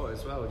before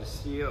as well,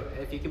 just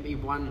if you can be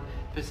 1%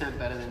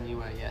 better than you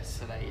were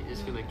yesterday, you're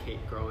just gonna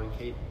keep growing,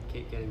 keep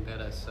getting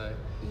better. So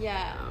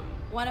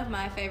one of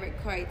my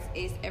favorite quotes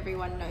is,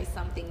 everyone knows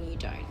something you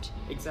don't.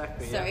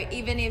 Exactly. So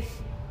even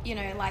if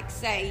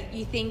say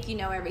you think you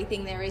know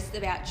everything there is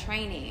about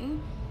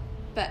training,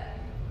 but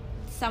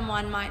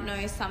someone might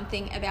know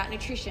something about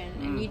nutrition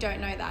and you don't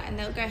know that, and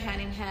they'll go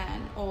hand in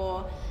hand.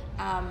 Or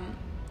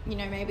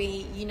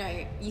maybe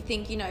you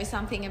think you know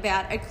something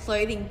about a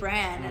clothing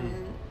brand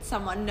and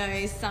someone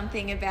knows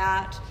something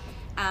about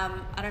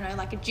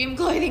like a gym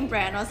clothing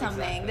brand or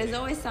something. Exactly. There's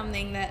always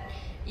something that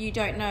you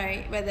don't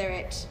know, whether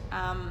it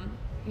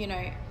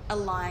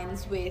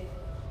aligns with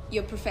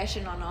your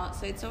profession or not.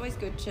 So it's always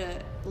good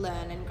to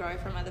learn and grow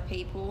from other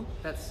people.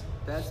 That's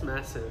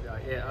massive.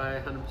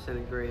 I 100%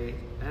 agree,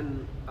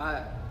 and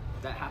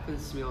that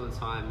happens to me all the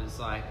time. It's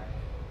like,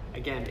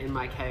 again, in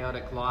my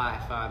chaotic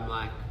life, I'm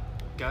like,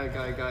 go,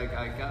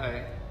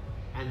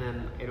 and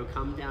then it'll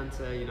come down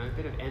to a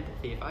bit of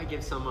empathy. If I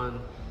give someone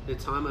the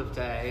time of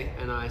day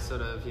and I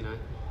sort of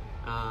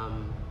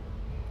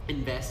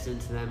invest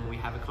into them and we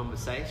have a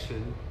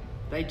conversation,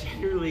 they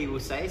generally will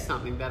say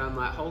something that I'm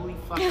like, holy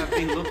fuck, I've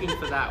been looking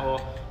for that,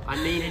 or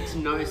I needed to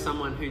know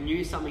someone who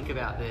knew something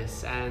about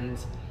this. And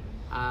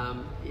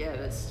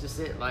that's just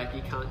it. Like,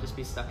 you can't just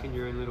be stuck in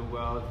your own little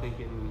world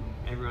thinking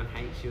everyone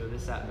hates you or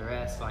this, that, and the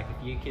rest. Like,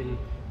 if you can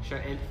show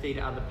empathy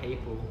to other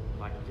people,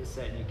 like you just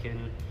said, you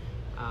can,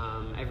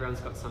 everyone's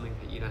got something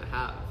that you don't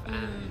have,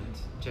 and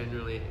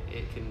generally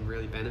it can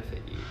really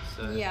benefit you.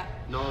 So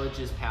knowledge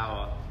is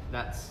power.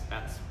 That's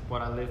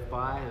what I live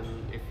by,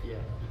 and if you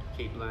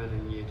keep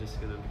learning, you're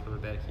just going to become a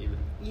better human.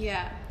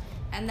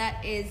 And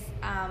that is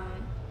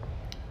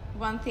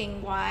one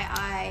thing why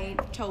I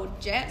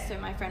told Jet, so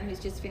my friend who's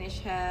just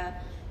finished her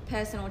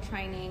personal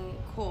training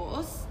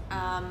course,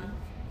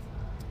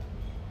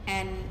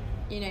 and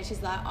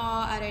she's like,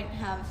 I don't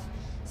have,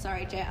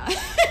 sorry Jet,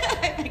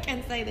 I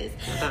can say this,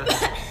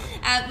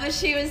 but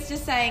she was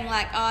just saying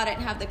like, I don't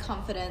have the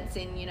confidence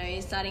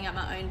in starting up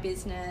my own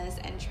business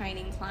and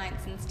training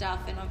clients and stuff.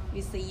 And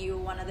obviously you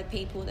were one of the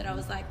people that I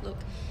was like, look,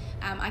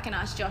 I can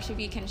ask Josh if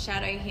you can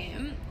shadow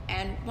him.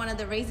 And one of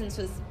the reasons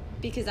was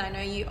because I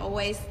know you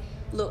always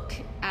look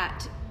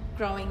at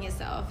growing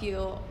yourself.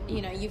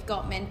 You've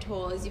got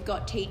mentors, you've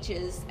got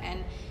teachers,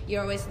 and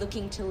you're always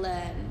looking to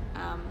learn.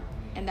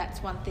 And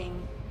that's one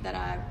thing that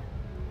I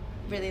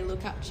really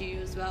look up to you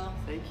as well.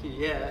 Thank you.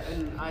 Yeah,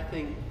 and I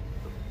think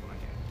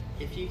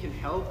if you can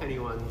help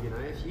anyone, you know,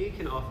 if you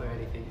can offer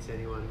anything to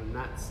anyone, then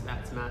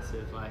that's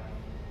massive. Like,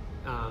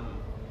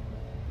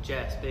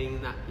 Jess being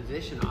in that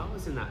position, I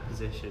was in that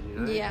position, you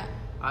know. Yeah.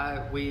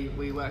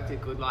 We worked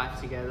at Good Life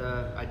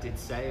together. I did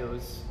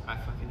sales. I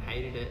fucking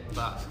hated it,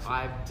 but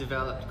I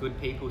developed good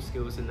people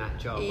skills in that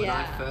job. When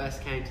I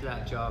first came to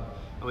that job,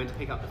 I went to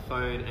pick up the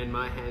phone and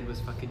my hand was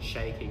fucking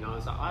shaking. I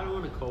was like, I don't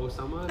want to call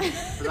someone. I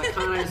was like,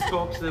 can't I just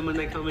talk to them when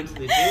they come into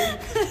the gym?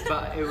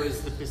 But it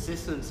was the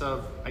persistence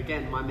of,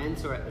 again, my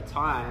mentor at the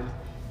time.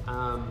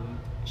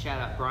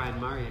 Shout out Brian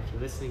Murray if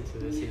you're listening to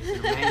this. He's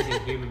an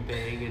amazing human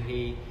being, and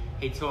he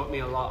taught me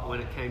a lot when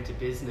it came to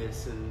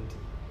business,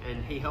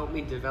 and he helped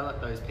me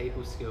develop those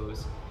people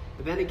skills.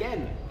 But then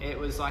again, it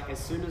was like as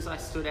soon as I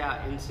stood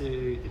out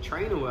into the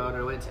trainer world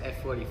and I went to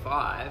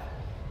F45,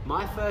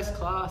 my first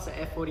class at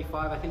F45,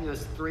 I think there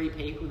was 3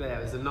 people there.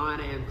 It was a 9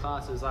 a.m.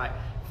 class. It was like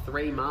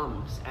 3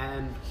 mums,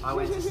 and I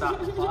went to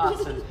start the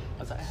class and I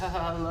was like,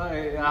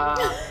 hello.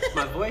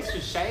 My voice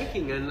was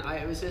shaking, and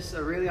it was just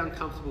a really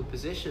uncomfortable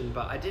position,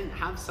 but I didn't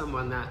have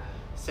someone that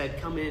said,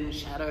 come in,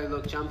 shadow,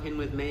 look, jump in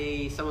with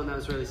me, someone that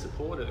was really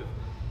supportive.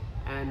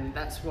 And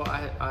that's what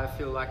I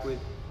feel like with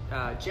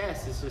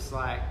Jess, is just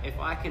like, if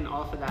I can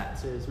offer that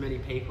to as many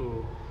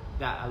people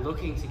that are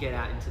looking to get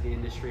out into the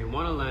industry and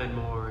want to learn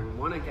more and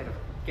want to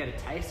get a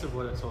taste of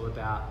what it's all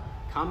about,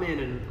 come in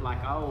and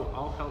like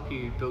I'll help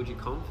you build your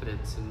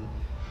confidence. And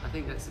I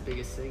think that's the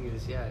biggest thing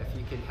is, if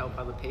you can help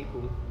other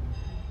people,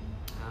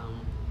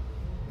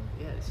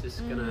 it's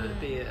just gonna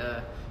be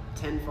a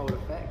tenfold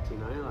effect, you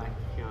know, like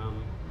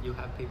you'll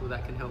have people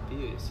that can help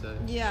you. So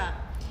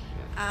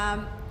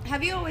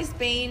have you always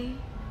been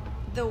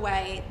the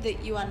way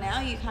that you are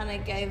now? You kind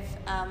of gave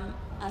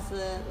us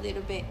a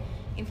little bit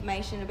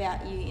information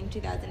about you in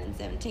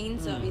 2017,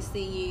 so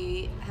obviously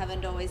you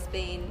haven't always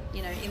been,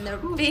 you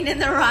know, been in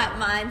the right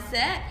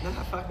mindset. No,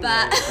 fucking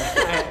but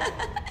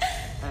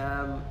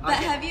but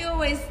have you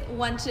always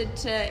wanted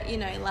to, you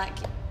know,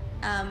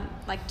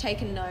 like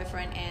take a no for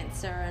an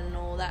answer and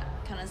all that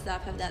kind of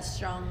stuff? Have that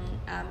strong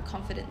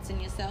confidence in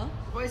yourself?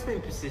 I've always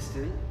been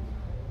persistent.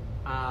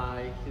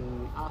 You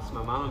can ask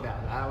my mum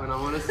about that. When I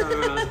wanted something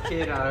when I was a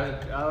kid,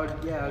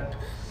 I'd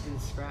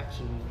scratch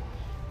and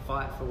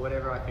fight for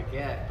whatever I could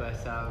get.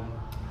 But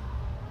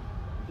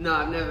no,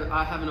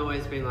 I haven't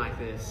always been like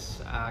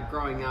this.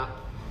 Growing up,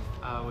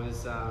 I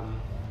was I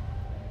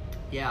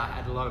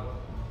had a lot of,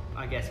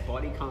 I guess,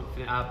 body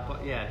confidence.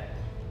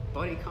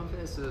 Body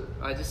confidence.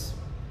 I just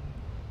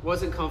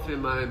wasn't confident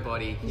in my own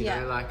body. You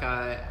know, like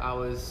I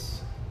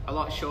was a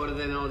lot shorter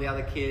than all the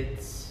other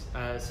kids.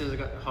 As soon as I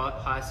got to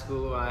high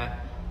school,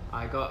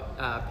 I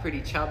got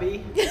pretty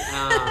chubby.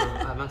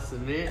 I must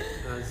admit,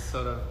 I was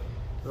sort of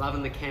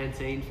loving the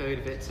canteen food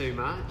a bit too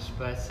much.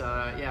 But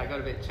I got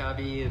a bit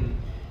chubby, and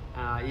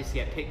I used to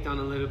get picked on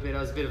a little bit.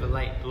 I was a bit of a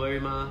late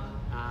bloomer,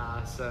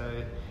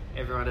 so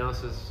everyone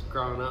else was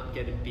growing up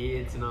getting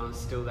beards, and I was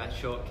still that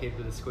short kid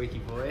with a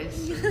squeaky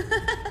voice.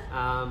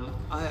 And,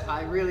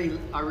 I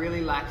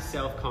really lacked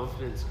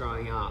self-confidence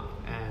growing up,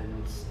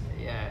 and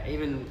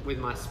even with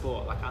my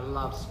sport, like I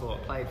loved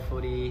sport, played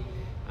footy,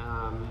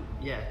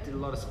 did a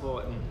lot of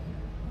sport,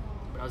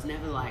 but I was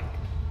never like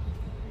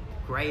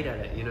great at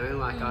it, you know,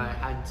 like I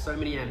had so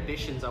many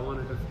ambitions. I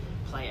wanted to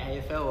play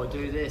AFL or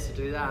do this or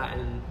do that,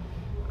 and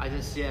I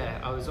just,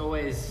 I was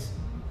always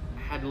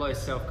had low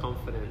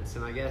self-confidence.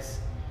 And I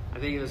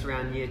think it was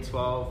around year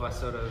 12, I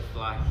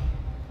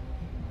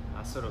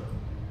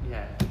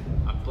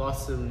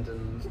blossomed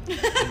and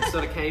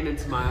sort of came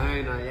into my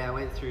own. I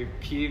went through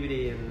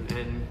puberty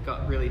and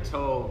got really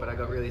tall, but I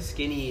got really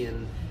skinny,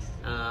 and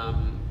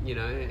you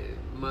know,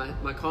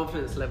 my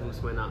confidence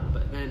levels went up.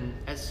 But then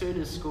as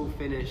soon as school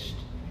finished,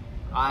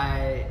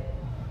 I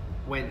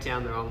went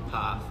down the wrong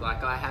path.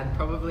 Like I had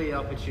probably the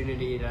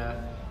opportunity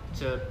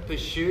to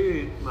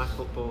pursue my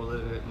football a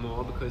little bit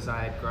more because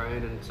I had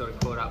grown and sort of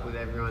caught up with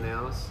everyone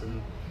else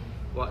and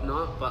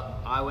whatnot, but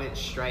I went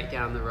straight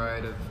down the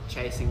road of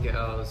chasing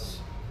girls,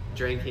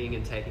 drinking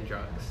and taking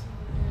drugs.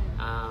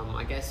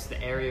 I guess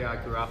the area I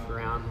grew up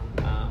around,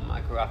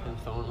 I grew up in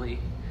Thornley.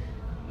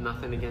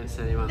 Nothing against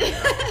anyone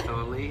that grew up in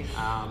Thornley,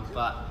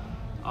 but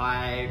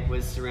I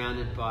was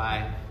surrounded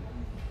by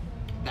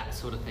that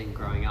sort of thing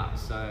growing up.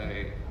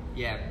 So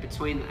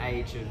between the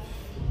age of,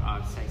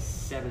 I'd say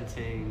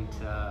 17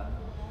 to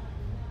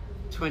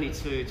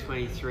 22,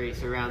 23,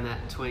 so around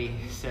that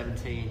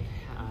 2017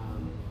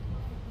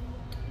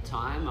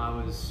 time, I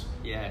was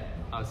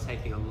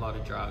taking a lot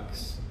of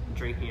drugs,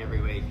 drinking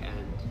every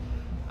weekend,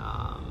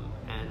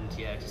 and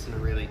just in a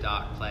really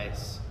dark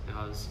place. And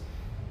I was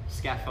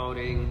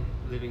scaffolding,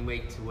 living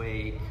week to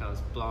week. I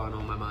was blowing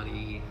all my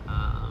money,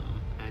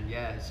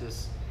 it's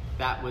just,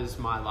 that was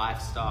my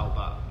lifestyle.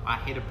 But I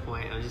hit a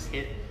point, I just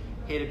hit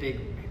a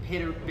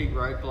big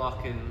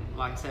roadblock, and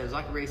like I said, it was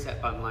like a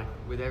reset button, like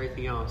with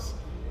everything else.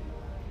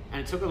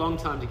 And it took a long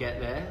time to get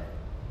there,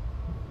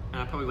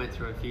 and I probably went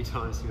through it a few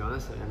times, to be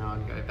honest, and I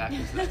would go back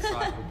into that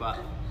cycle. But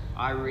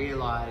I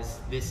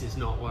realised this is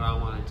not what I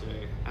want to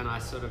do, and I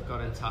sort of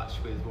got in touch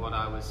with what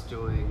I was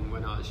doing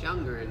when I was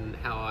younger and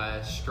how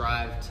I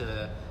strived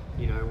to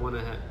want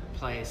to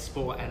play a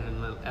sport at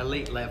an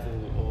elite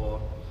level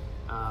or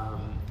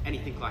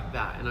anything like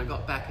that. And I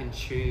got back in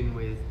tune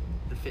with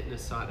the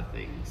fitness side of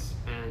things,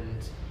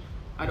 and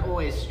I'd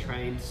always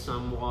trained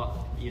somewhat,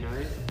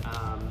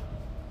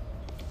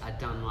 I'd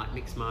done like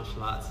mixed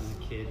martial arts as a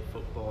kid,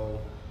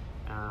 football,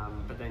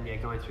 but then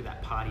going through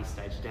that party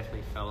stage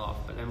definitely fell off.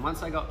 But then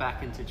once I got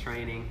back into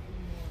training,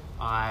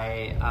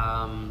 it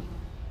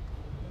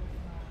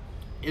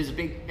was a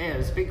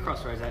big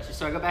crossroads actually.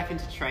 So I got back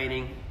into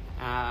training,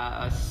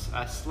 I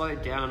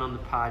slowed down on the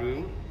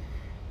partying,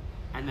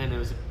 and then there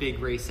was a big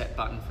reset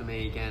button for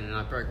me again, and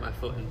I broke my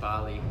foot in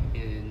Bali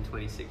in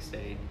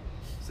 2016.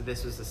 So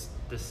this was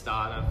the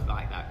start of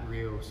like that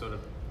real sort of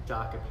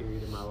darker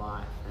period in my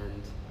life,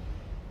 and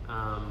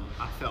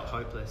I felt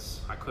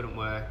hopeless. I couldn't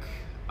work.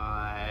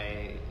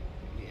 I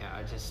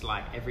just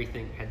like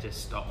everything had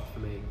just stopped for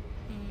me.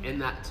 In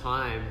that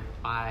time,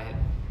 I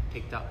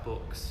picked up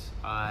books.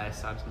 I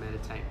started to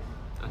meditate.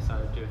 I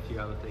started to do a few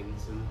other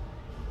things,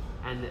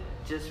 and it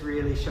just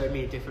really showed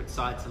me different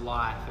sides of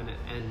life.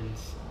 And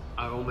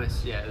I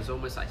almost it was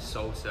almost like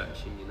soul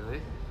searching,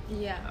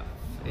 Yeah.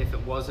 If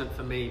it wasn't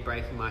for me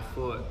breaking my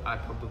foot, I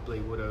probably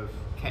would have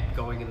kept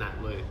going in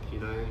that loop,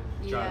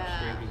 drugs,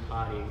 drinking,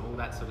 partying, all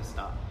that sort of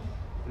stuff.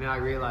 And then I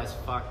realized,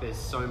 there's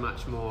so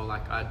much more.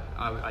 Like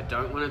I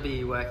don't want to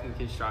be working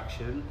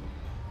construction.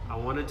 I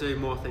want to do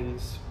more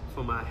things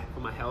for my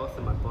health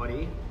and my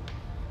body.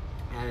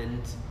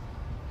 And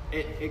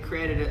it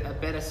created a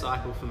better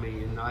cycle for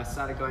me. And I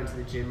started going to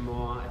the gym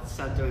more. I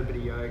started doing a bit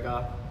of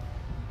yoga.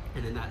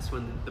 And then that's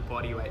when the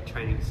body weight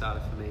training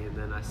started for me. And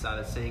then I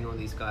started seeing all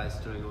these guys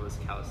doing all this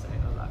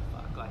calisthenics. I was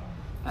like,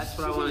 that's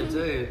what I want to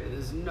do.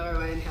 There's no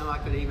way in hell I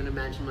could even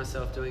imagine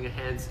myself doing a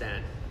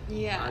handstand.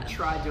 Yeah. I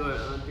tried to do it,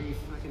 and I'd be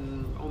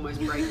fucking almost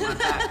break my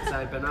back because I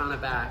had banana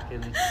back,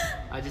 and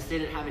I just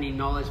didn't have any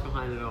knowledge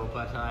behind it all.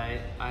 But I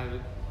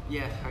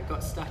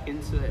got stuck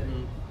into it,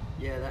 and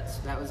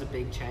that was a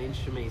big change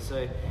for me.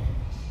 So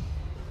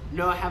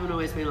no, I haven't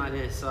always been like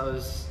this.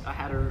 I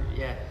had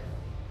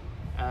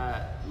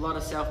a lot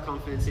of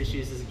self-confidence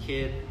issues as a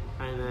kid,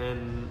 and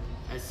then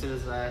as soon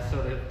as I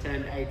sort of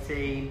turned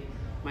 18,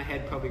 my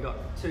head probably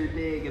got too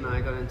big, and I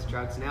got into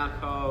drugs and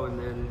alcohol. And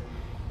then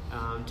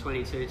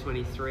 22,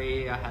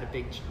 23, I had a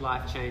big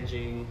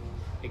life-changing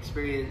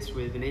experience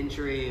with an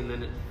injury, and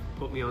then it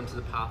put me onto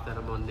the path that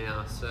I'm on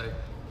now. So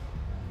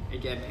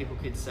again, people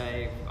could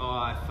say, oh,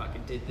 I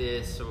fucking did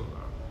this, or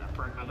I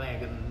broke my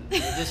leg and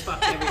it just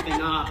fucked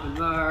everything up, and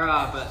blah, blah,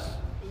 blah.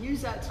 But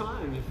use that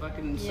time to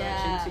fucking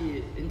search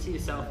into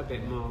yourself a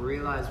bit more,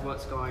 realize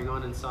what's going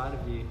on inside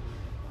of you.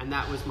 And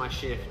that was my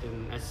shift.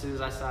 And as soon as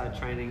I started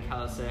training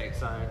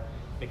calisthenics, I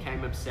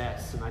became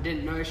obsessed, and I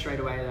didn't know straight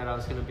away that I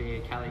was going to be a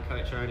Cali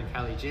coach or own a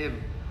Cali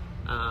gym.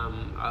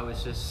 I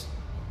was just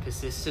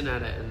persistent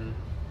at it, and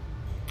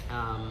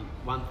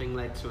one thing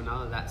led to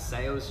another. That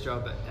sales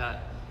job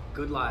at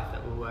Good Life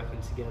that we're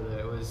working together,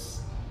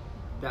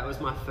 that was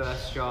my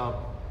first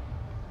job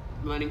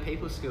learning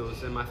people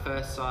skills, and my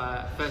first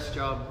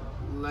job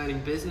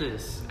learning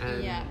business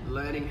and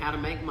learning how to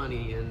make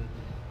money. And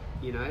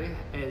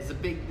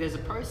there's a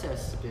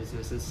process to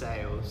business and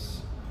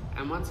sales.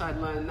 And once I'd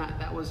learned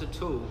that was a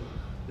tool.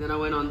 Then I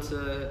went on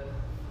to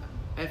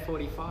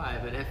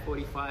F45, and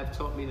F45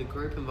 taught me the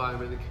group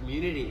environment, the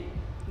community.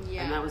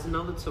 Yeah. And that was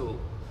another tool.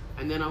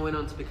 And then I went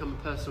on to become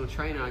a personal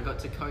trainer. I got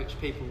to coach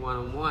people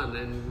one-on-one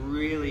and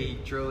really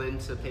drill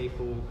into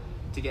people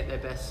to get their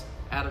best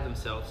out of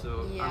themselves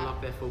or unlock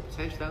their full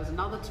potential. That was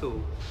another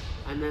tool.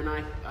 And then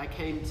I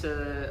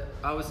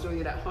was doing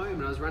it at home,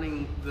 and I was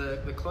running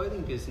the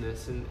clothing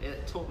business, and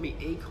it taught me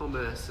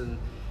e-commerce and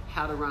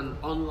how to run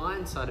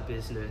online side of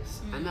business,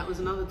 and that was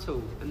another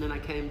tool. And then I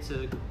came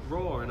to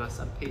Raw, and I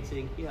started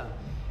PTing here,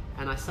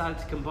 and I started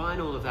to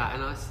combine all of that.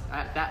 And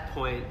at that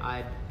point,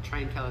 I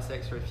trained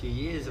calisthenics for a few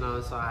years, and I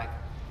was like,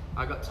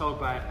 I got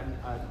told by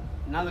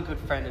another good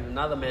friend and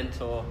another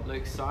mentor,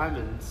 Luke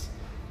Simons.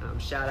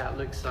 Shout out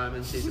Luke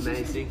Simons, he's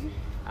amazing.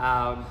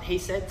 He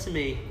said to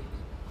me,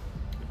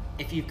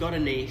 if you've got a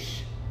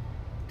niche,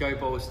 go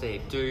balls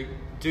deep.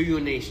 Do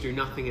your niche, do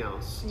nothing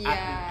else. Yeah.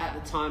 At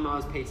the time I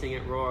was PTing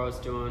at Raw, I was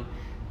doing,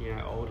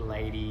 older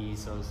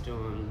ladies, I was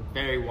doing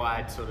very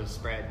wide sort of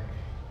spread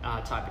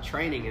type of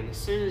training. And as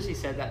soon as he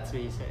said that to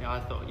me, I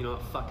thought,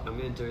 fuck it, I'm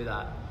going to do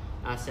that.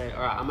 And I said,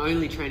 all right, I'm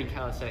only training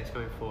calisthenics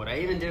going forward. I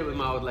even did it with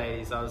my old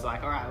ladies. I was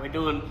like, all right, we're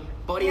doing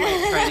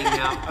bodyweight training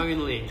now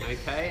only,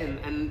 okay?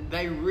 And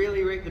they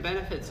really reaped the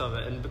benefits of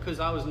it. And because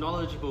I was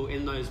knowledgeable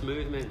in those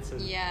movements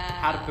and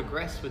how to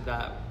progress with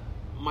that,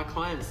 my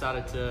clients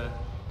started to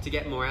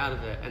get more out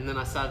of it. And then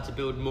I started to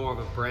build more of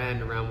a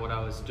brand around what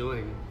I was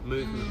doing,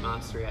 movement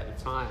mastery at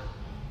the time.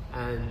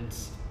 And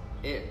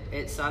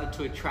it started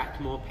to attract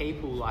more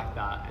people like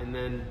that. And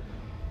then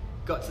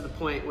got to the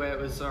point where it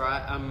was, all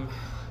right, I'm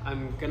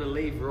going to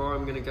leave Raw,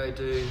 I'm going to go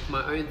do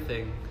my own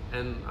thing.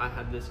 And I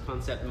had this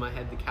concept in my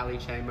head, the Cali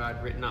Chamber.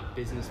 I'd written up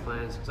business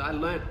plans because I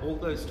learned all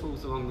those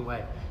tools along the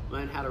way.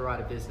 Learned how to write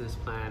a business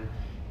plan,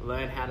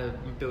 learned how to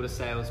build a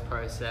sales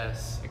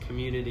process, a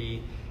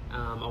community,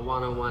 a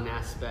one-on-one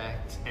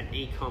aspect, an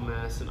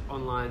e-commerce, an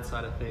online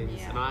side of things.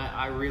 Yeah. And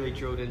I really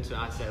drilled into it.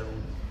 I said, well,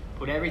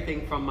 put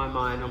everything from my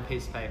mind on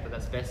piece of paper.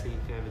 That's the best thing you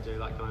can ever do,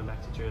 like going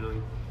back to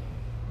journaling.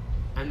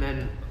 And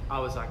then I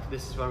was like,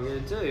 this is what I'm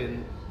going to do.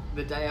 And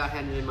the day I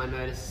handed in my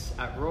notice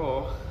at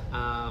Raw,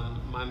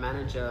 my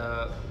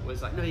manager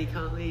was like, no, you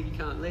can't leave.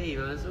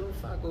 And I was like, oh,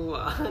 fuck, well,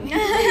 I need to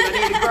leave. I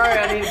need to grow.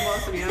 I need to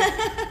blossom. You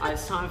know?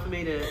 It's time for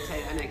me to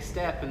take that next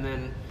step. And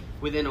then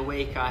within a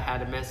week, I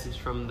had a message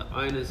from the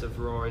owners of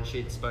Raw, and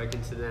she'd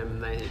spoken to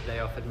them, and they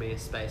offered me a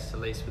space to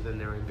lease within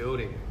their own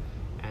building.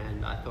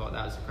 And I thought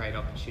that was a great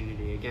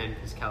opportunity, again,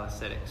 because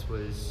calisthenics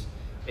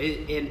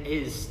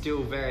is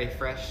still very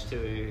fresh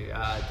to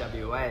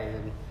WA,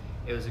 and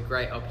it was a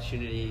great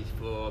opportunity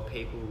for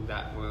people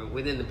that were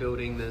within the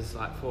building. There's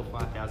like 4,000 or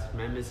 5,000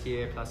 members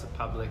here, plus a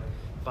public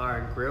bar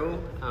and grill,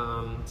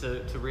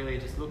 to really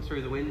just look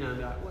through the window and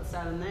be like, what's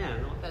that in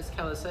there? Oh, that's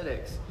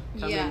calisthenics.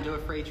 Come in and do a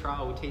free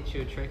trial. We'll teach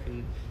you a trick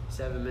in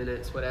 7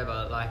 minutes,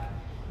 whatever. Like,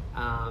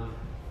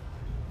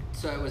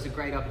 so it was a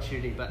great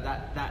opportunity. But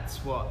that's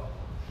what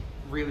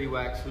really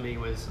worked for me,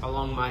 was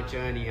along my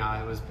journey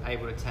I was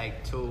able to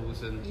take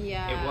tools, and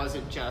it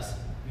wasn't just,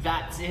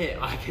 that's it,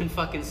 I can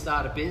fucking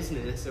start a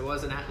business. It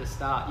wasn't at the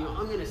start, you know,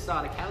 I'm going to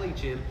start a Cali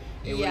gym.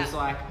 It was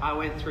like I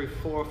went through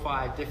 4 or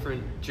 5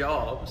 different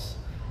jobs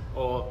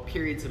or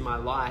periods in my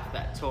life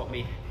that taught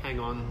me, hang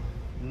on,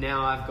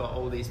 now I've got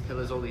all these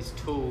pillars, all these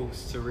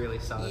tools to really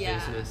start a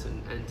business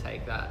and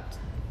take that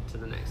to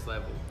the next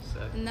level.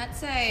 So, and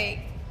that's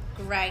a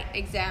great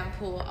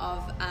example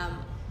of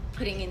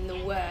putting in the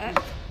work.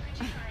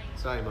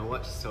 Sorry, my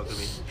watch is talking to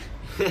me.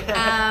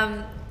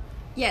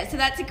 So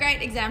that's a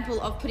great example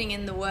of putting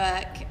in the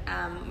work,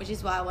 which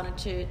is why I wanted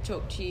to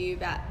talk to you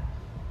about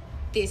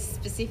this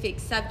specific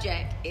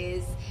subject.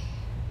 Is,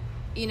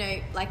 you know,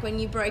 like when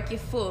you broke your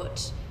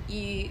foot,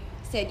 you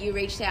said you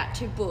reached out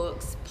to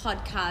books,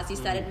 podcasts, you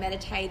started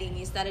meditating,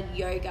 you started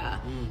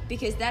yoga,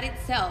 because that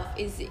itself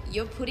is,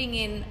 you're putting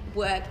in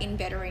work in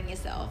bettering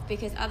yourself,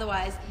 because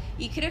otherwise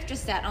you could have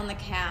just sat on the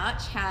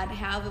couch, had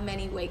however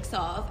many weeks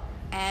off,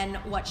 and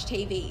watch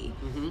TV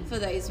for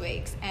those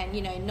weeks, and,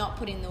 you know, not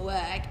put in the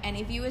work. And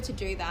if you were to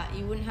do that,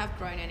 you wouldn't have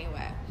grown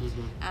anywhere.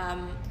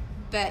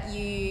 But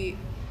you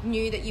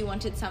knew that you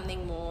wanted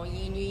something more.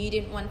 You knew you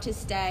didn't want to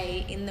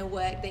stay in the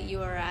work that you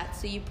were at,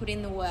 so you put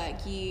in the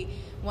work. You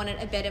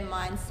wanted a better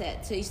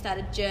mindset, so you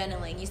started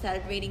journaling, you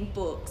started reading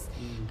books.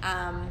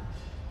 And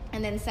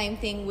then same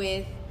thing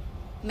with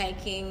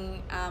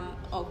making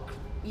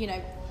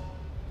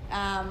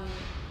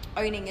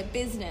owning a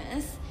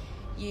business.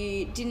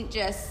 You didn't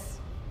just,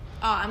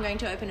 I'm going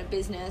to open a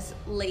business,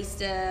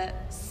 leased a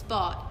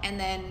spot, and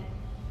then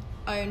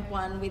owned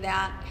one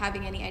without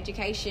having any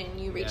education.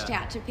 You reached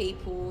out to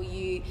people.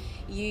 You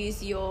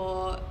use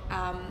your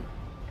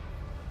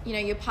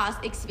your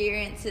past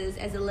experiences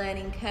as a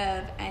learning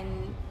curve,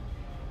 and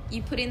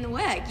you put in the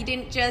work. You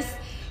didn't just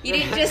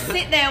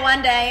sit there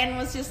one day and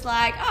was just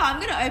like, oh, I'm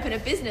going to open a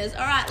business,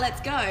 all right,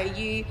 let's go.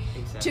 You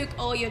took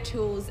all your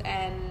tools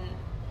and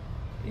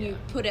you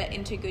put it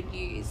into good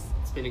use.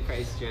 It's been a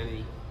crazy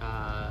journey,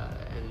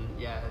 and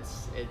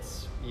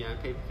it's you know,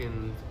 people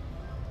can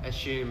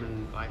assume,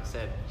 and like I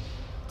said,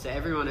 to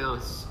everyone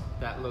else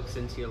that looks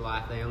into your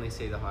life, they only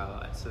see the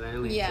highlights, so they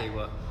only see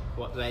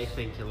what they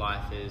think your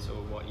life is,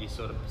 or what you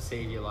sort of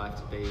perceive your life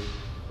to be,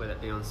 whether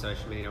it be on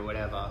social media or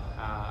whatever.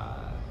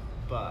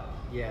 But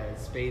yeah,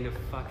 it's been a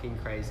fucking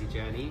crazy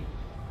journey,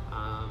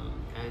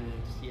 and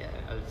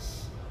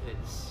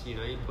it's you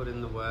know, you put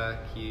in the work,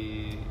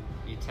 you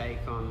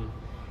take on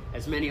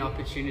as many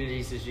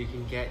opportunities as you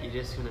can get. You're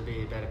just going to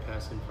be a better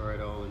person for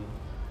it all. And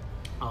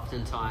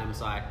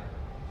oftentimes, like,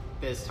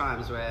 there's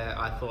times where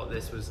I thought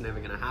this was never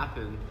going to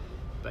happen,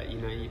 but you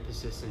know, you're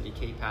persistent, you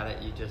keep at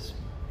it, you just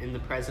in the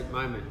present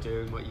moment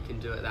doing what you can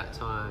do at that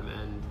time,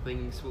 and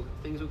things will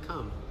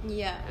come.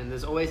 And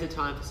there's always a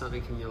time for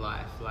something in your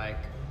life. Like,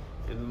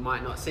 it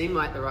might not seem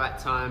like the right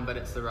time, but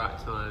it's the right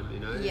time, you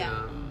know.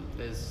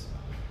 There's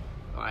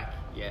like,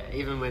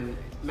 even when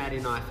Maddie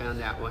and I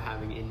found out we're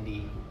having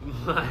indie,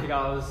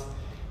 like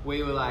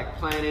we were like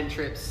planning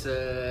trips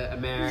to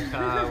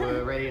America, we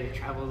were ready to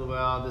travel the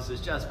world. This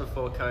was just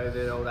before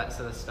COVID, all that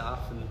sort of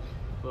stuff, and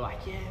we're like,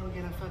 we're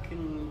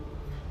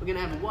gonna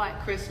have a white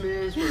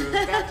Christmas.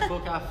 We're about to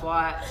book our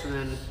flights, and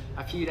then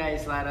a few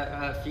days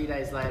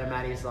later,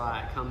 Maddie's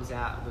like, comes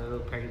out with a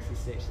little pregnancy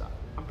stick. She's like,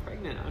 I'm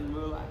pregnant, and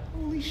we were like,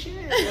 holy shit!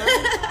 You know?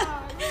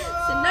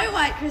 So no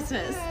white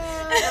Christmas.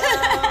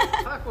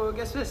 Fuck. Well, I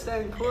guess we're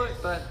staying put.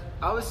 But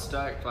I was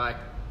stoked. Like,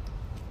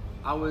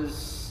 I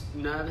was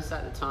nervous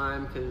at the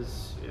time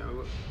because, you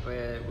know,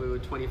 we were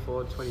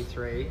 24,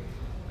 23.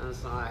 I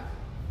was like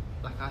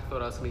I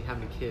thought I was going to be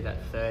having a kid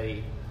at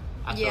 30.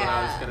 I thought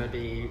I was going to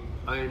be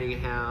owning a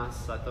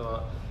house. I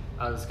thought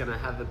I was going to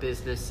have a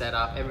business set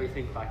up,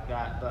 everything like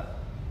that. But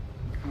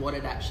what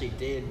it actually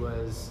did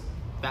was,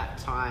 that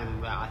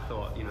time that I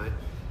thought, you know,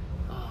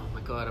 oh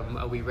my God,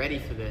 are we ready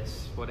for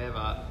this?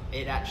 Whatever.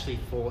 It actually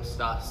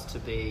forced us to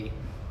be,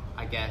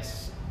 I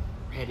guess,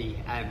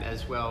 ready. And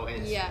as well,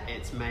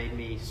 it's made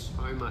me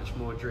so much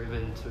more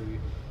driven to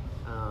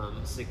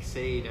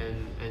succeed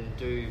and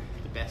do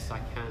the best I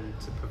can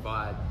to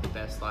provide the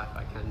best life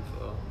I can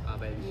for our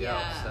baby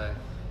girl. So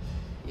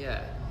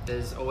yeah,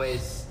 there's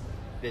always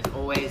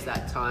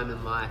that time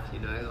in life, you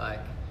know,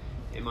 like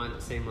it might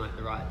not seem like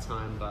the right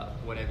time, but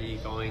whatever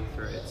you're going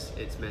through,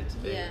 it's meant to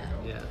be. Yeah.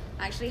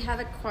 I actually have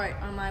a quote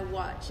on my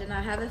watch, and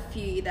I have a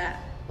few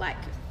that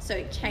so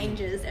it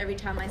changes every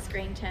time my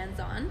screen turns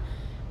on,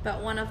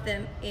 but one of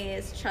them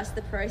is trust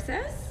the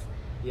process.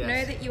 Yes.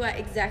 Know that you are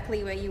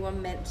exactly where you are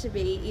meant to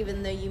be,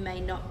 even though you may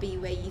not be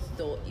where you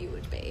thought you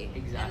would be.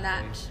 Exactly. And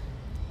that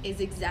is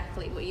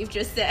exactly what you've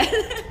just said.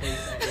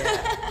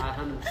 Yeah,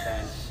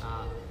 100%.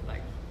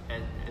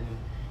 And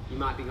you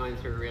might be going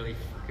through a really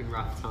fucking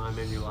rough time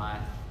in your life.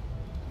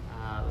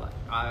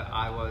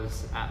 I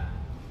was at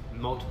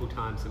multiple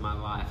times in my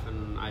life,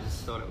 and I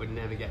just thought it would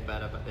never get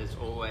better, but there's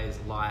always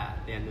light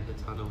at the end of the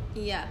tunnel.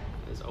 Yeah.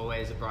 There's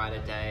always a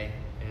brighter day.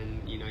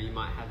 And you know, you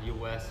might have your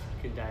worst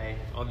fucking day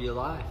of your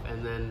life,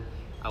 and then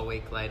a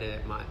week later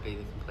it might be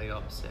the complete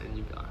opposite, and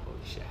you'd be like, holy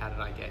shit, how did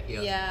I get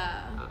here?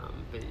 Yeah.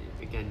 But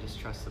again, just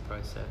trust the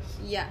process.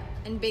 Yeah.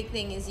 And big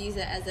thing is use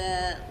it as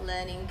a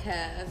learning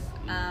curve.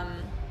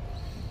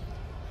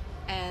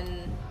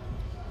 And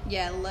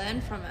yeah,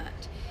 learn from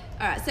it.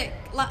 All right, so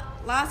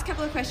last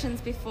couple of questions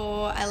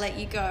before I let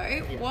you go.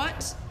 Yeah.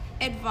 What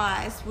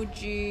advice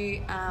would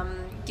you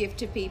give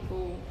to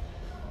people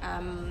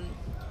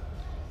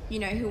you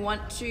know, who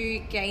want to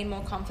gain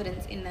more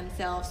confidence in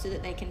themselves so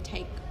that they can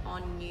take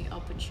on new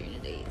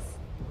opportunities?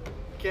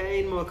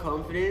 Gain more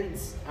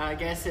confidence? I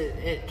guess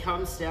it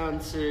comes down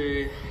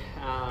to,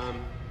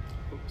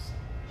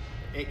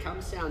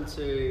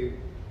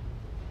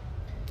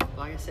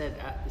 like I said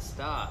at the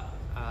start,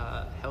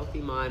 healthy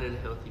mind and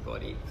healthy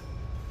body.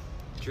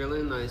 Drill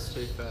in those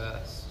two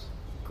first.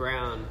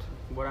 Ground.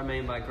 What I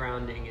mean by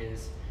grounding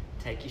is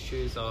take your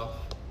shoes off,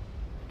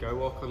 go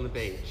walk on the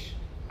beach.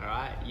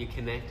 Alright, you're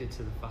connected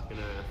to the fucking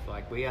earth.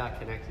 Like, we are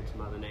connected to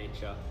Mother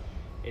Nature.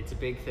 It's a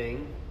big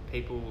thing.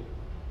 People,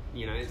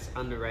 you know, it's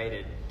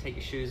underrated. Take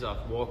your shoes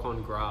off, walk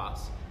on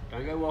grass.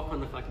 Don't go walk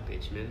on the fucking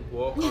bitumen.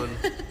 Walk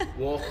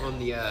on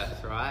the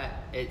earth, right?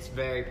 It's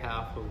very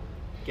powerful.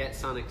 Get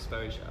sun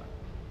exposure.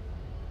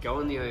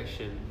 Go in the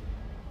ocean.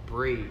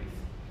 Breathe.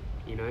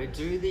 You know,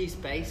 do these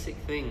basic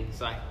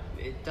things. Like,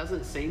 it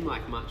doesn't seem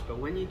like much, but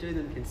when you do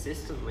them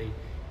consistently,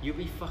 you'll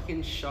be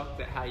fucking shocked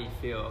at how you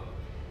feel.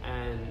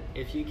 And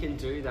if you can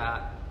do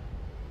that,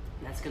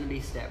 that's going to be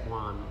step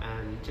one.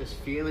 And just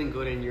feeling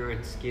good in your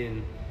own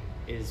skin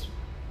is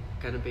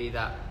going to be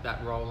that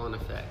roll-on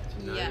effect.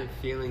 You know? Yeah.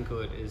 Feeling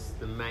good is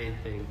the main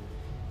thing.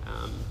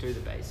 Do the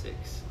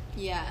basics.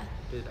 Yeah.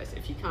 Do the basics.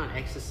 If you can't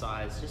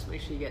exercise, just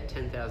make sure you get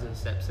 10,000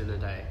 steps in a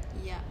day.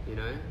 Yeah. You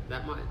know,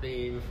 that might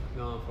be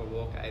going for a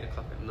walk at 8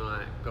 o'clock at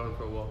night, going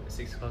for a walk at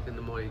 6 o'clock in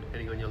the morning,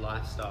 depending on your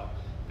lifestyle.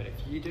 But if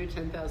you do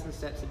 10,000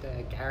 steps a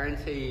day, I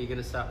guarantee you're going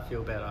to start to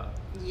feel better.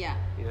 Yeah.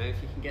 You know, if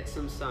you can get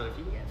some sun, if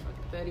you can get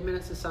fucking 30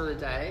 minutes of sun a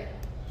day,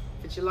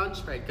 if it's your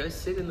lunch break, go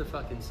sit in the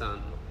fucking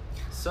sun.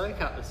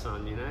 Soak up the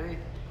sun, you know?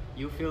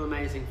 You'll feel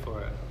amazing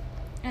for it.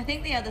 I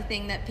think the other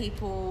thing that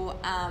people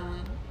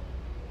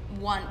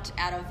want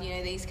out of, you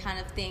know, these kind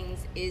of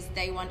things is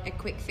they want a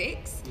quick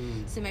fix.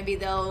 So maybe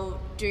they'll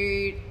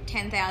do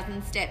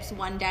 10,000 steps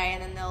one day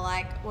and then they're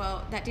like,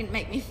 well, that didn't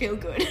make me feel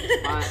good.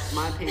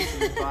 My piece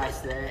of advice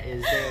there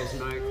is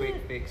no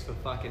quick fix for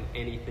fucking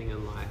anything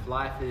in life.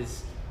 Life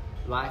is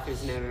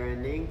never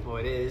ending, or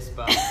it is,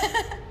 but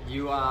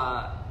you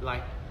are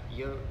like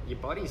your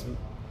body's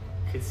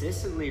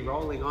consistently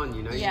rolling on,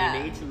 you know. Yeah.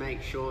 You need to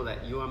make sure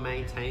that you are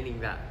maintaining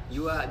that.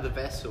 You are the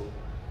vessel.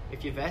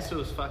 If your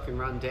vessel's fucking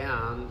run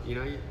down, you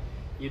know,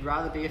 you'd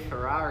rather be a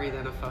Ferrari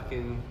than a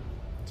fucking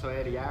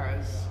Toyota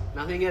Yaris.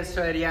 Nothing against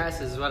Toyota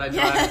Yaris is what I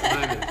drive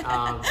at the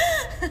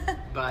moment.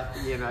 But,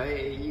 you know,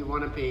 you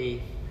want to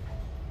be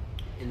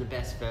in the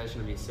best version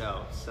of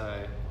yourself.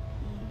 So,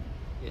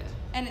 yeah.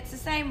 And it's the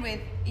same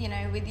with, you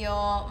know, with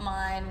your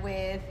mind,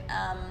 with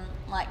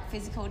like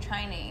physical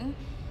training.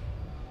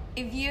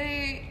 If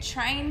you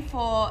train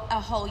for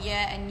a whole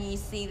year and you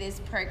see this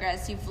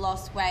progress, you've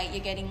lost weight, you're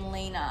getting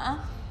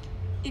leaner.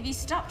 If you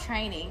stop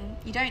training,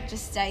 you don't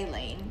just stay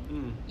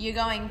lean. You're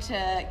going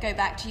to go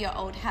back to your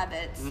old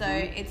habits. So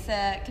it's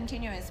a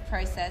continuous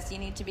process. You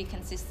need to be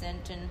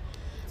consistent. And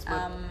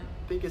my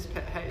biggest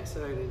pet hate,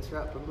 sorry to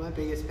interrupt, but my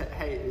biggest pet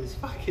hate is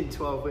fucking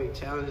 12-week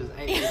challenges,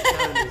 8-week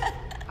challenges.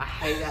 I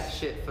hate that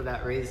shit for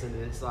that reason.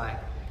 It's like,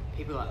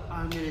 people are like,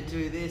 I'm going to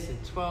do this in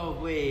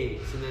 12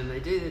 weeks. And then they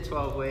do the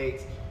 12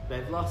 weeks,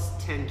 they've lost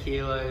 10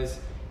 kilos,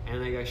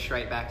 and they go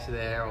straight back to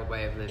their old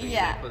way of living.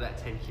 Yeah. They put that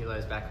 10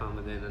 kilos back on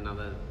within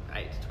another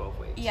 8 to 12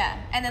 weeks.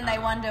 Yeah, and then they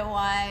wonder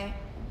why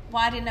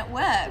didn't it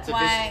work?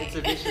 It's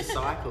a vicious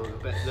cycle,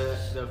 but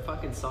the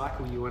fucking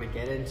cycle you want to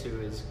get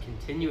into is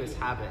continuous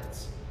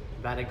habits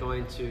that are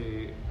going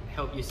to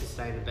help you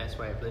sustain the best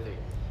way of living.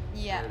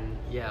 Yeah. And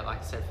yeah, like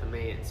I said, for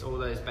me, it's all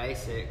those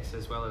basics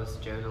as well as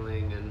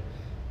journaling and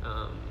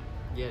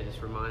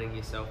just reminding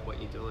yourself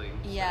what you're doing.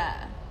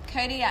 Yeah. So.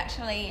 Cody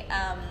actually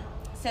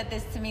said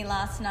this to me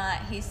last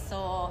night. He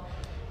saw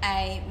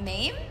a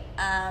meme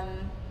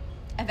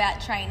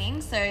about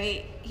training. So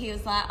he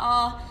was like,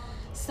 oh,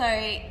 so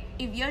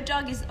if your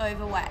dog is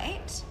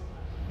overweight,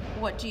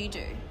 what do?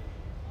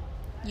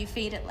 You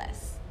feed it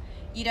less.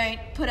 You don't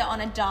put it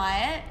on a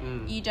diet.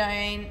 You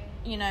don't,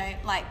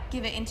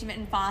 give it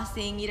intermittent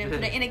fasting. You don't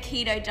put it in a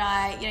keto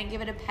diet. You don't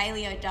give it a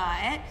paleo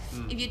diet.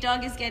 If your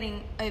dog is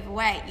getting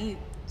overweight, you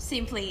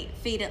simply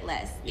feed it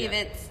less. Yeah. If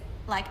it's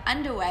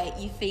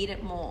underweight, you feed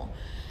it more.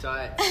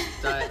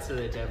 Diets are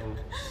the devil.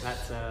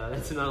 That's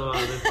another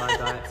one of the 5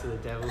 diets are the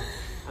devil.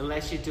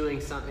 Unless you're doing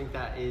something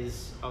that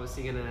is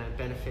obviously going to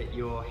benefit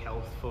your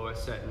health for a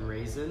certain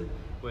reason,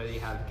 whether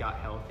you have gut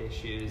health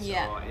issues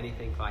or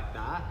anything like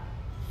that,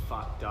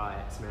 fuck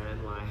diets, man.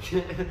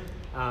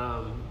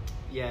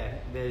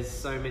 There's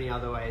so many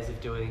other ways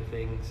of doing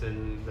things,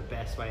 and the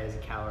best way is a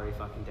calorie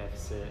fucking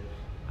deficit.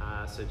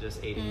 So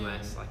just eating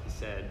less, like you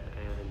said,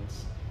 and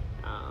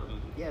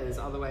there's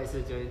other ways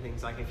of doing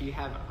things. Like if you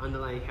have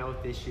underlying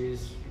health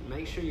issues,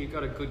 make sure you've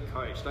got a good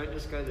coach. Don't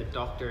just go to the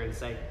doctor and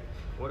say,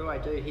 what do I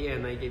do here?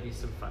 And they give you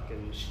some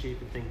fucking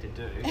stupid thing to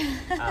do.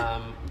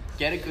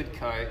 Get a good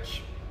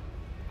coach,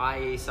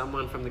 i.e.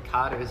 someone from the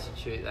Carter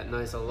Institute that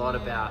knows a lot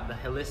about the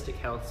holistic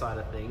health side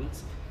of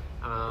things.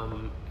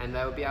 And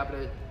they'll be able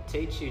to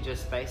teach you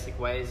just basic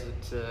ways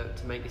to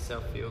make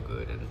yourself feel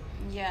good, and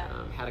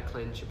how to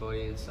cleanse your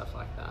body and stuff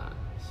like that.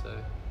 So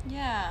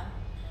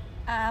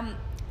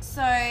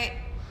so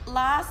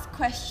last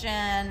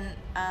question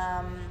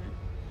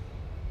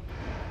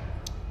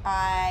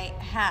I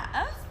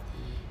have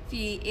for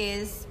you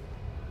is,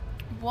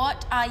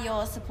 what are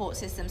your support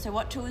systems? So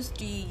what tools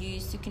do you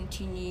use to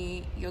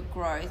continue your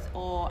growth,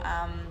 or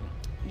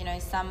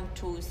some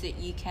tools that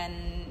you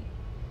can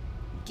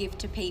give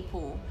to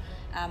people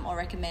or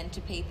recommend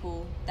to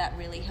people that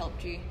really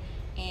helped you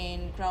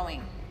in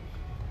growing?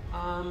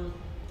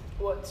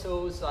 What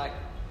tools?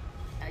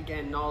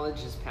 Again,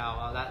 knowledge is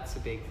power. That's a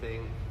big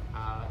thing.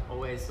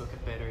 Always look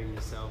at bettering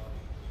yourself.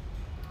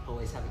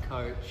 Always have a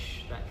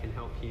coach that can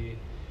help you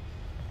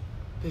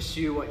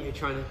pursue what you're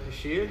trying to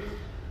pursue.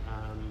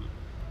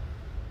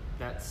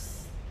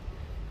 That's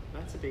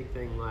a big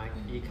thing.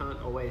 You can't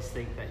always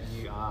think that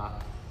you are,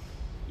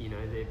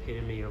 the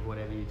epitome of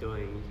whatever you're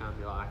doing. You can't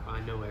be like, I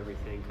know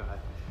everything.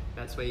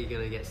 That's where you're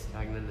going to get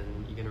stagnant,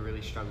 and you're going to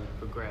really struggle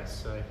to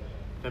progress. So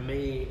for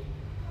me,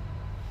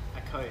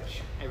 a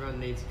coach. Everyone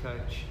needs a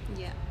coach.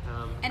 Yeah.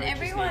 And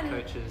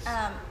everyone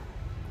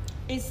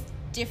is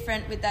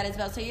different with that as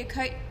well. So your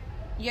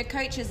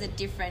coaches are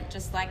different,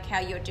 just like how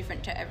you're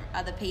different to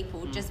other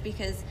people. Just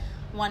because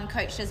one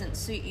coach doesn't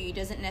suit you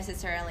doesn't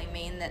necessarily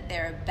mean that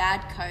they're a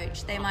bad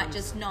coach. They might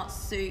just not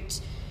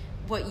suit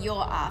what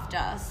you're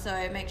after.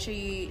 So make sure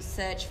you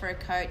search for a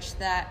coach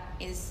that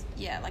is,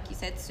 like you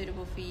said,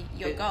 suitable for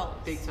your goals.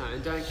 Big time.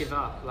 And don't give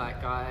up.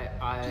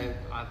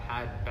 I've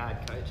had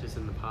bad coaches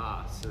in the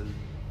past, and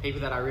people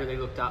that I really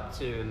looked up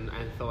to and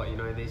thought,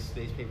 these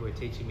people were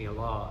teaching me a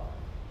lot.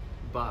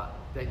 But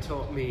they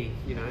taught me,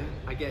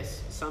 I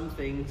guess some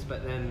things,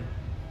 but then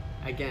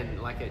again,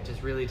 it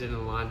just really didn't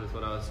align with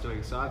what I was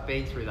doing. So I've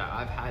been through that.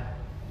 I've had,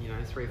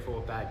 3 or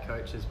 4 bad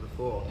coaches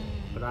before,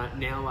 but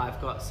now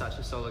I've got such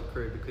a solid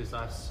crew because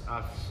I've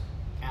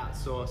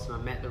outsourced and I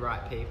met the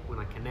right people and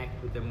I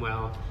connect with them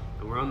well,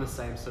 and we're on the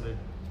same sort of,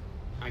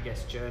 I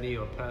guess, journey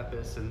or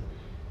purpose, and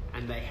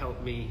they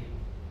help me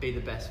be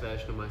the best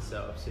version of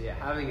myself. So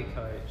having a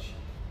coach,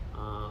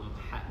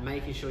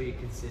 making sure you're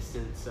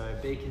consistent. So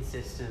be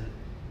consistent.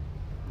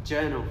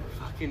 Journal,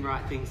 fucking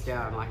write things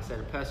down. Like I said,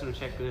 a personal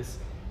checklist,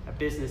 a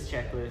business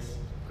checklist,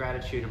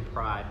 gratitude and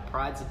pride.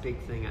 Pride's a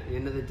big thing. At the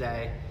end of the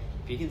day,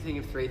 if you can think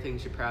of 3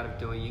 things you're proud of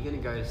doing, you're going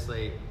to go to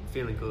sleep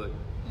feeling good.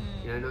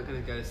 You're not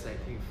going to go to sleep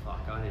thinking,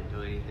 fuck, I didn't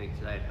do anything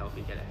today to help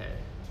me get ahead.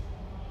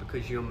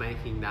 Because you're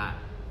making that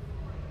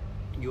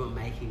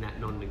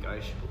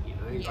non-negotiable,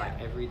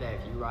 every day,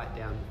 if you write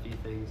down a few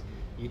things,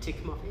 you tick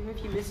them off, even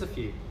if you miss a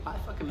few. I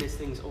fucking miss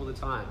things all the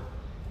time.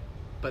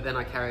 But then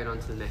I carry it on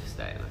to the next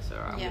day, and I say,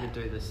 all right, I'm going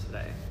to do this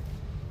today.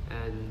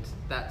 And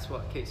that's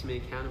what keeps me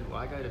accountable.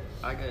 I go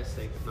to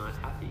sleep at night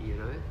happy,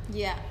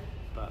 Yeah.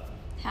 But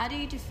how do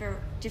you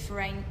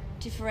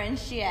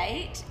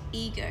differentiate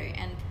ego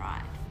and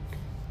pride?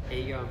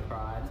 Ego and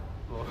pride.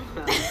 Well,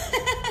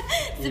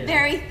 it's a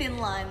very thin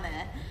line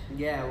there.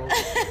 Yeah, well,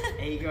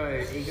 ego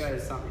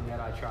is something that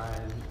I try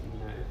and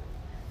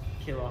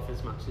kill off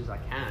as much as I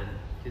can,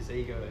 because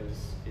ego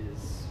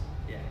is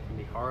can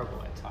be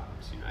horrible at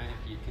times.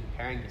 If you're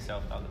comparing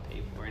yourself to other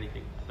people or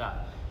anything like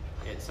that,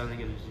 it's something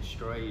going to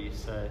destroy you.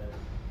 So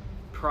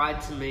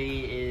pride to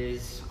me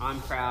is, I'm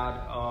proud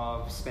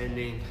of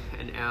spending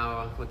an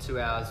hour or 2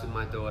 hours with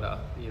my daughter.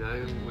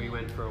 We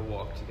went for a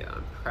walk together.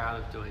 I'm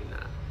proud of doing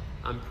that.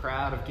 I'm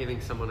proud of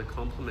giving someone a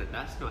compliment.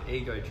 That's not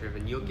ego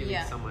driven. You're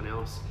giving someone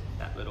else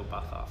that little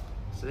buffer.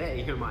 So their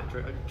ego might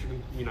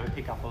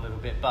pick up a little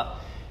bit, but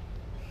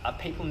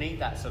people need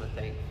that sort of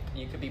thing.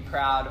 You could be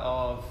proud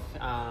of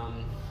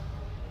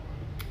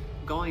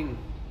going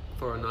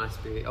for a nice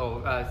beer,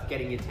 or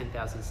getting your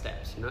 10,000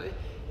 steps,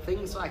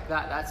 things like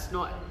that. That's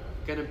not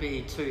going to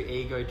be too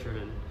ego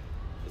driven.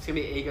 it's gonna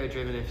be ego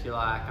driven if you're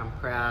like, I'm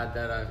proud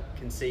that I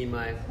can see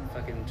my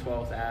fucking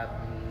 12th ab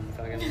and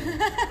fucking,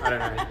 I don't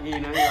know, you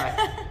know, like,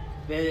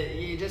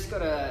 you just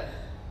gotta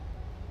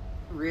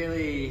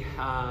really,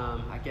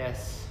 I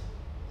guess,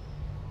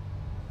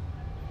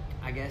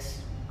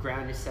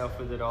 ground yourself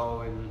with it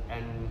all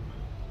and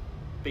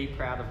be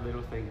proud of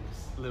little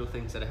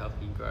things that are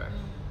helping you grow.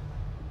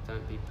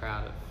 Don't be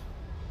proud of.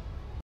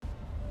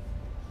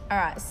 All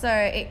right, so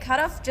it cut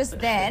off just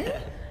then.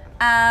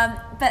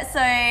 But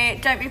so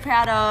don't be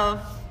proud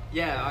of...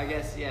 Yeah, I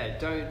guess,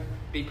 don't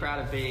be proud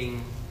of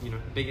being, you know,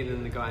 bigger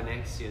than the guy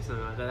next to you or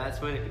something like that. That's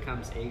when it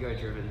becomes ego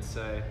driven.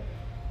 So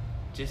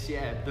just,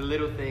 the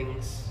little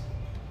things,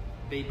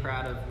 be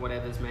proud of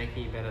whatever's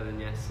making you better than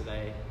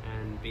yesterday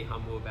and be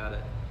humble about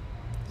it.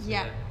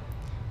 So,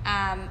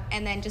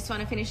 and then just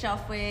want to finish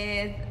off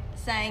with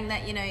saying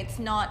that, you know, it's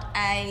not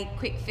a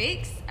quick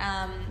fix.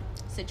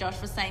 So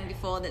Josh was saying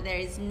before that there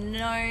is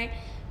no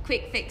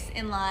quick fix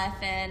in life,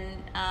 and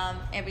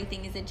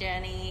everything is a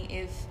journey.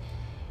 If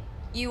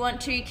you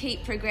want to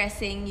keep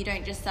progressing, you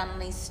don't just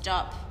suddenly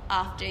stop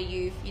after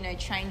you've, you know,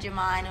 trained your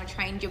mind or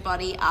trained your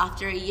body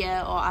after a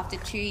year or after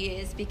 2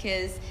 years,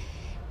 because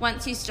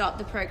once you stop,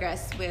 the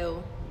progress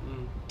will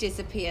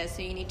disappear.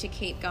 So you need to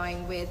keep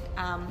going with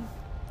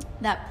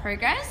that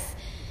progress.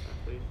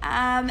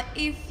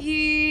 If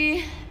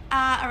you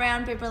are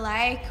around Bibra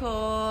Lake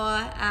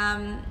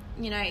or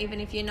you know, even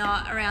if you're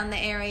not around the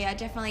area,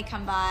 definitely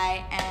come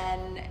by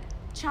and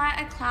try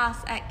a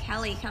class at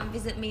Kelly. Come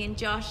visit me and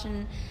Josh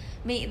and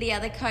meet the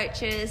other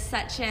coaches.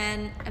 Such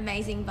an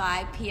amazing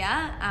vibe here.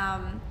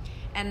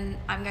 And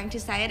I'm going to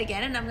say it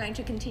again, and I'm going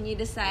to continue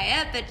to say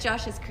it, but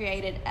Josh has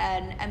created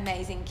an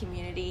amazing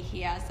community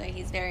here. So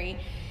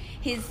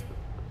he's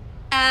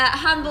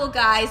humble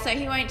guy, so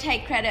he won't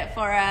take credit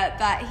for it,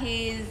 but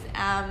he's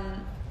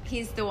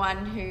the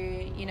one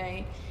who, you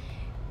know,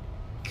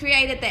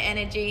 created the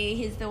energy.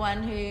 He's the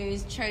one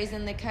who's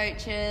chosen the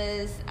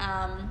coaches,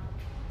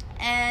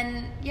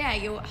 and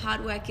your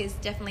hard work is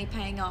definitely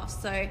paying off.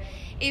 So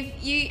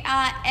if you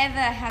are ever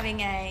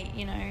having a,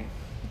 you know,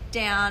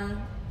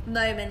 down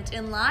moment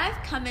in life,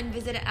 come and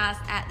visit us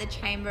at the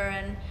chamber,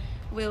 and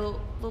we'll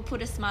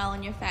put a smile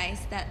on your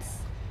face.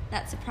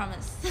 That's a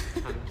promise.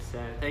 100%.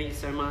 Thank you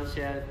so much.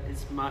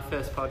 It's my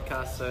first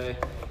podcast, so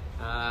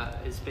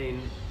it's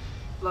been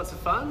lots of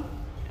fun.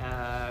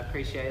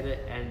 Appreciate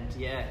it, and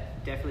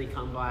definitely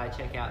come by,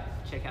 check out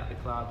the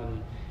club,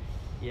 and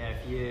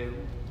if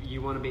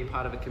you want to be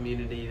part of a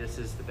community, this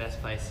is the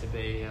best place to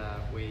be.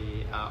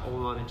 We are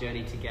all on a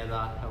journey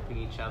together, helping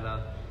each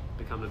other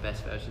become the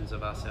best versions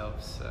of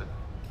ourselves. So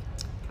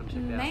come check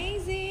it out.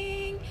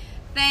 Amazing.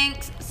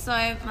 Thanks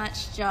so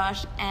much,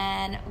 Josh,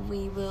 and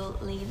we will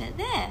leave it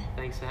there.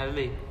 Thanks for having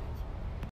me.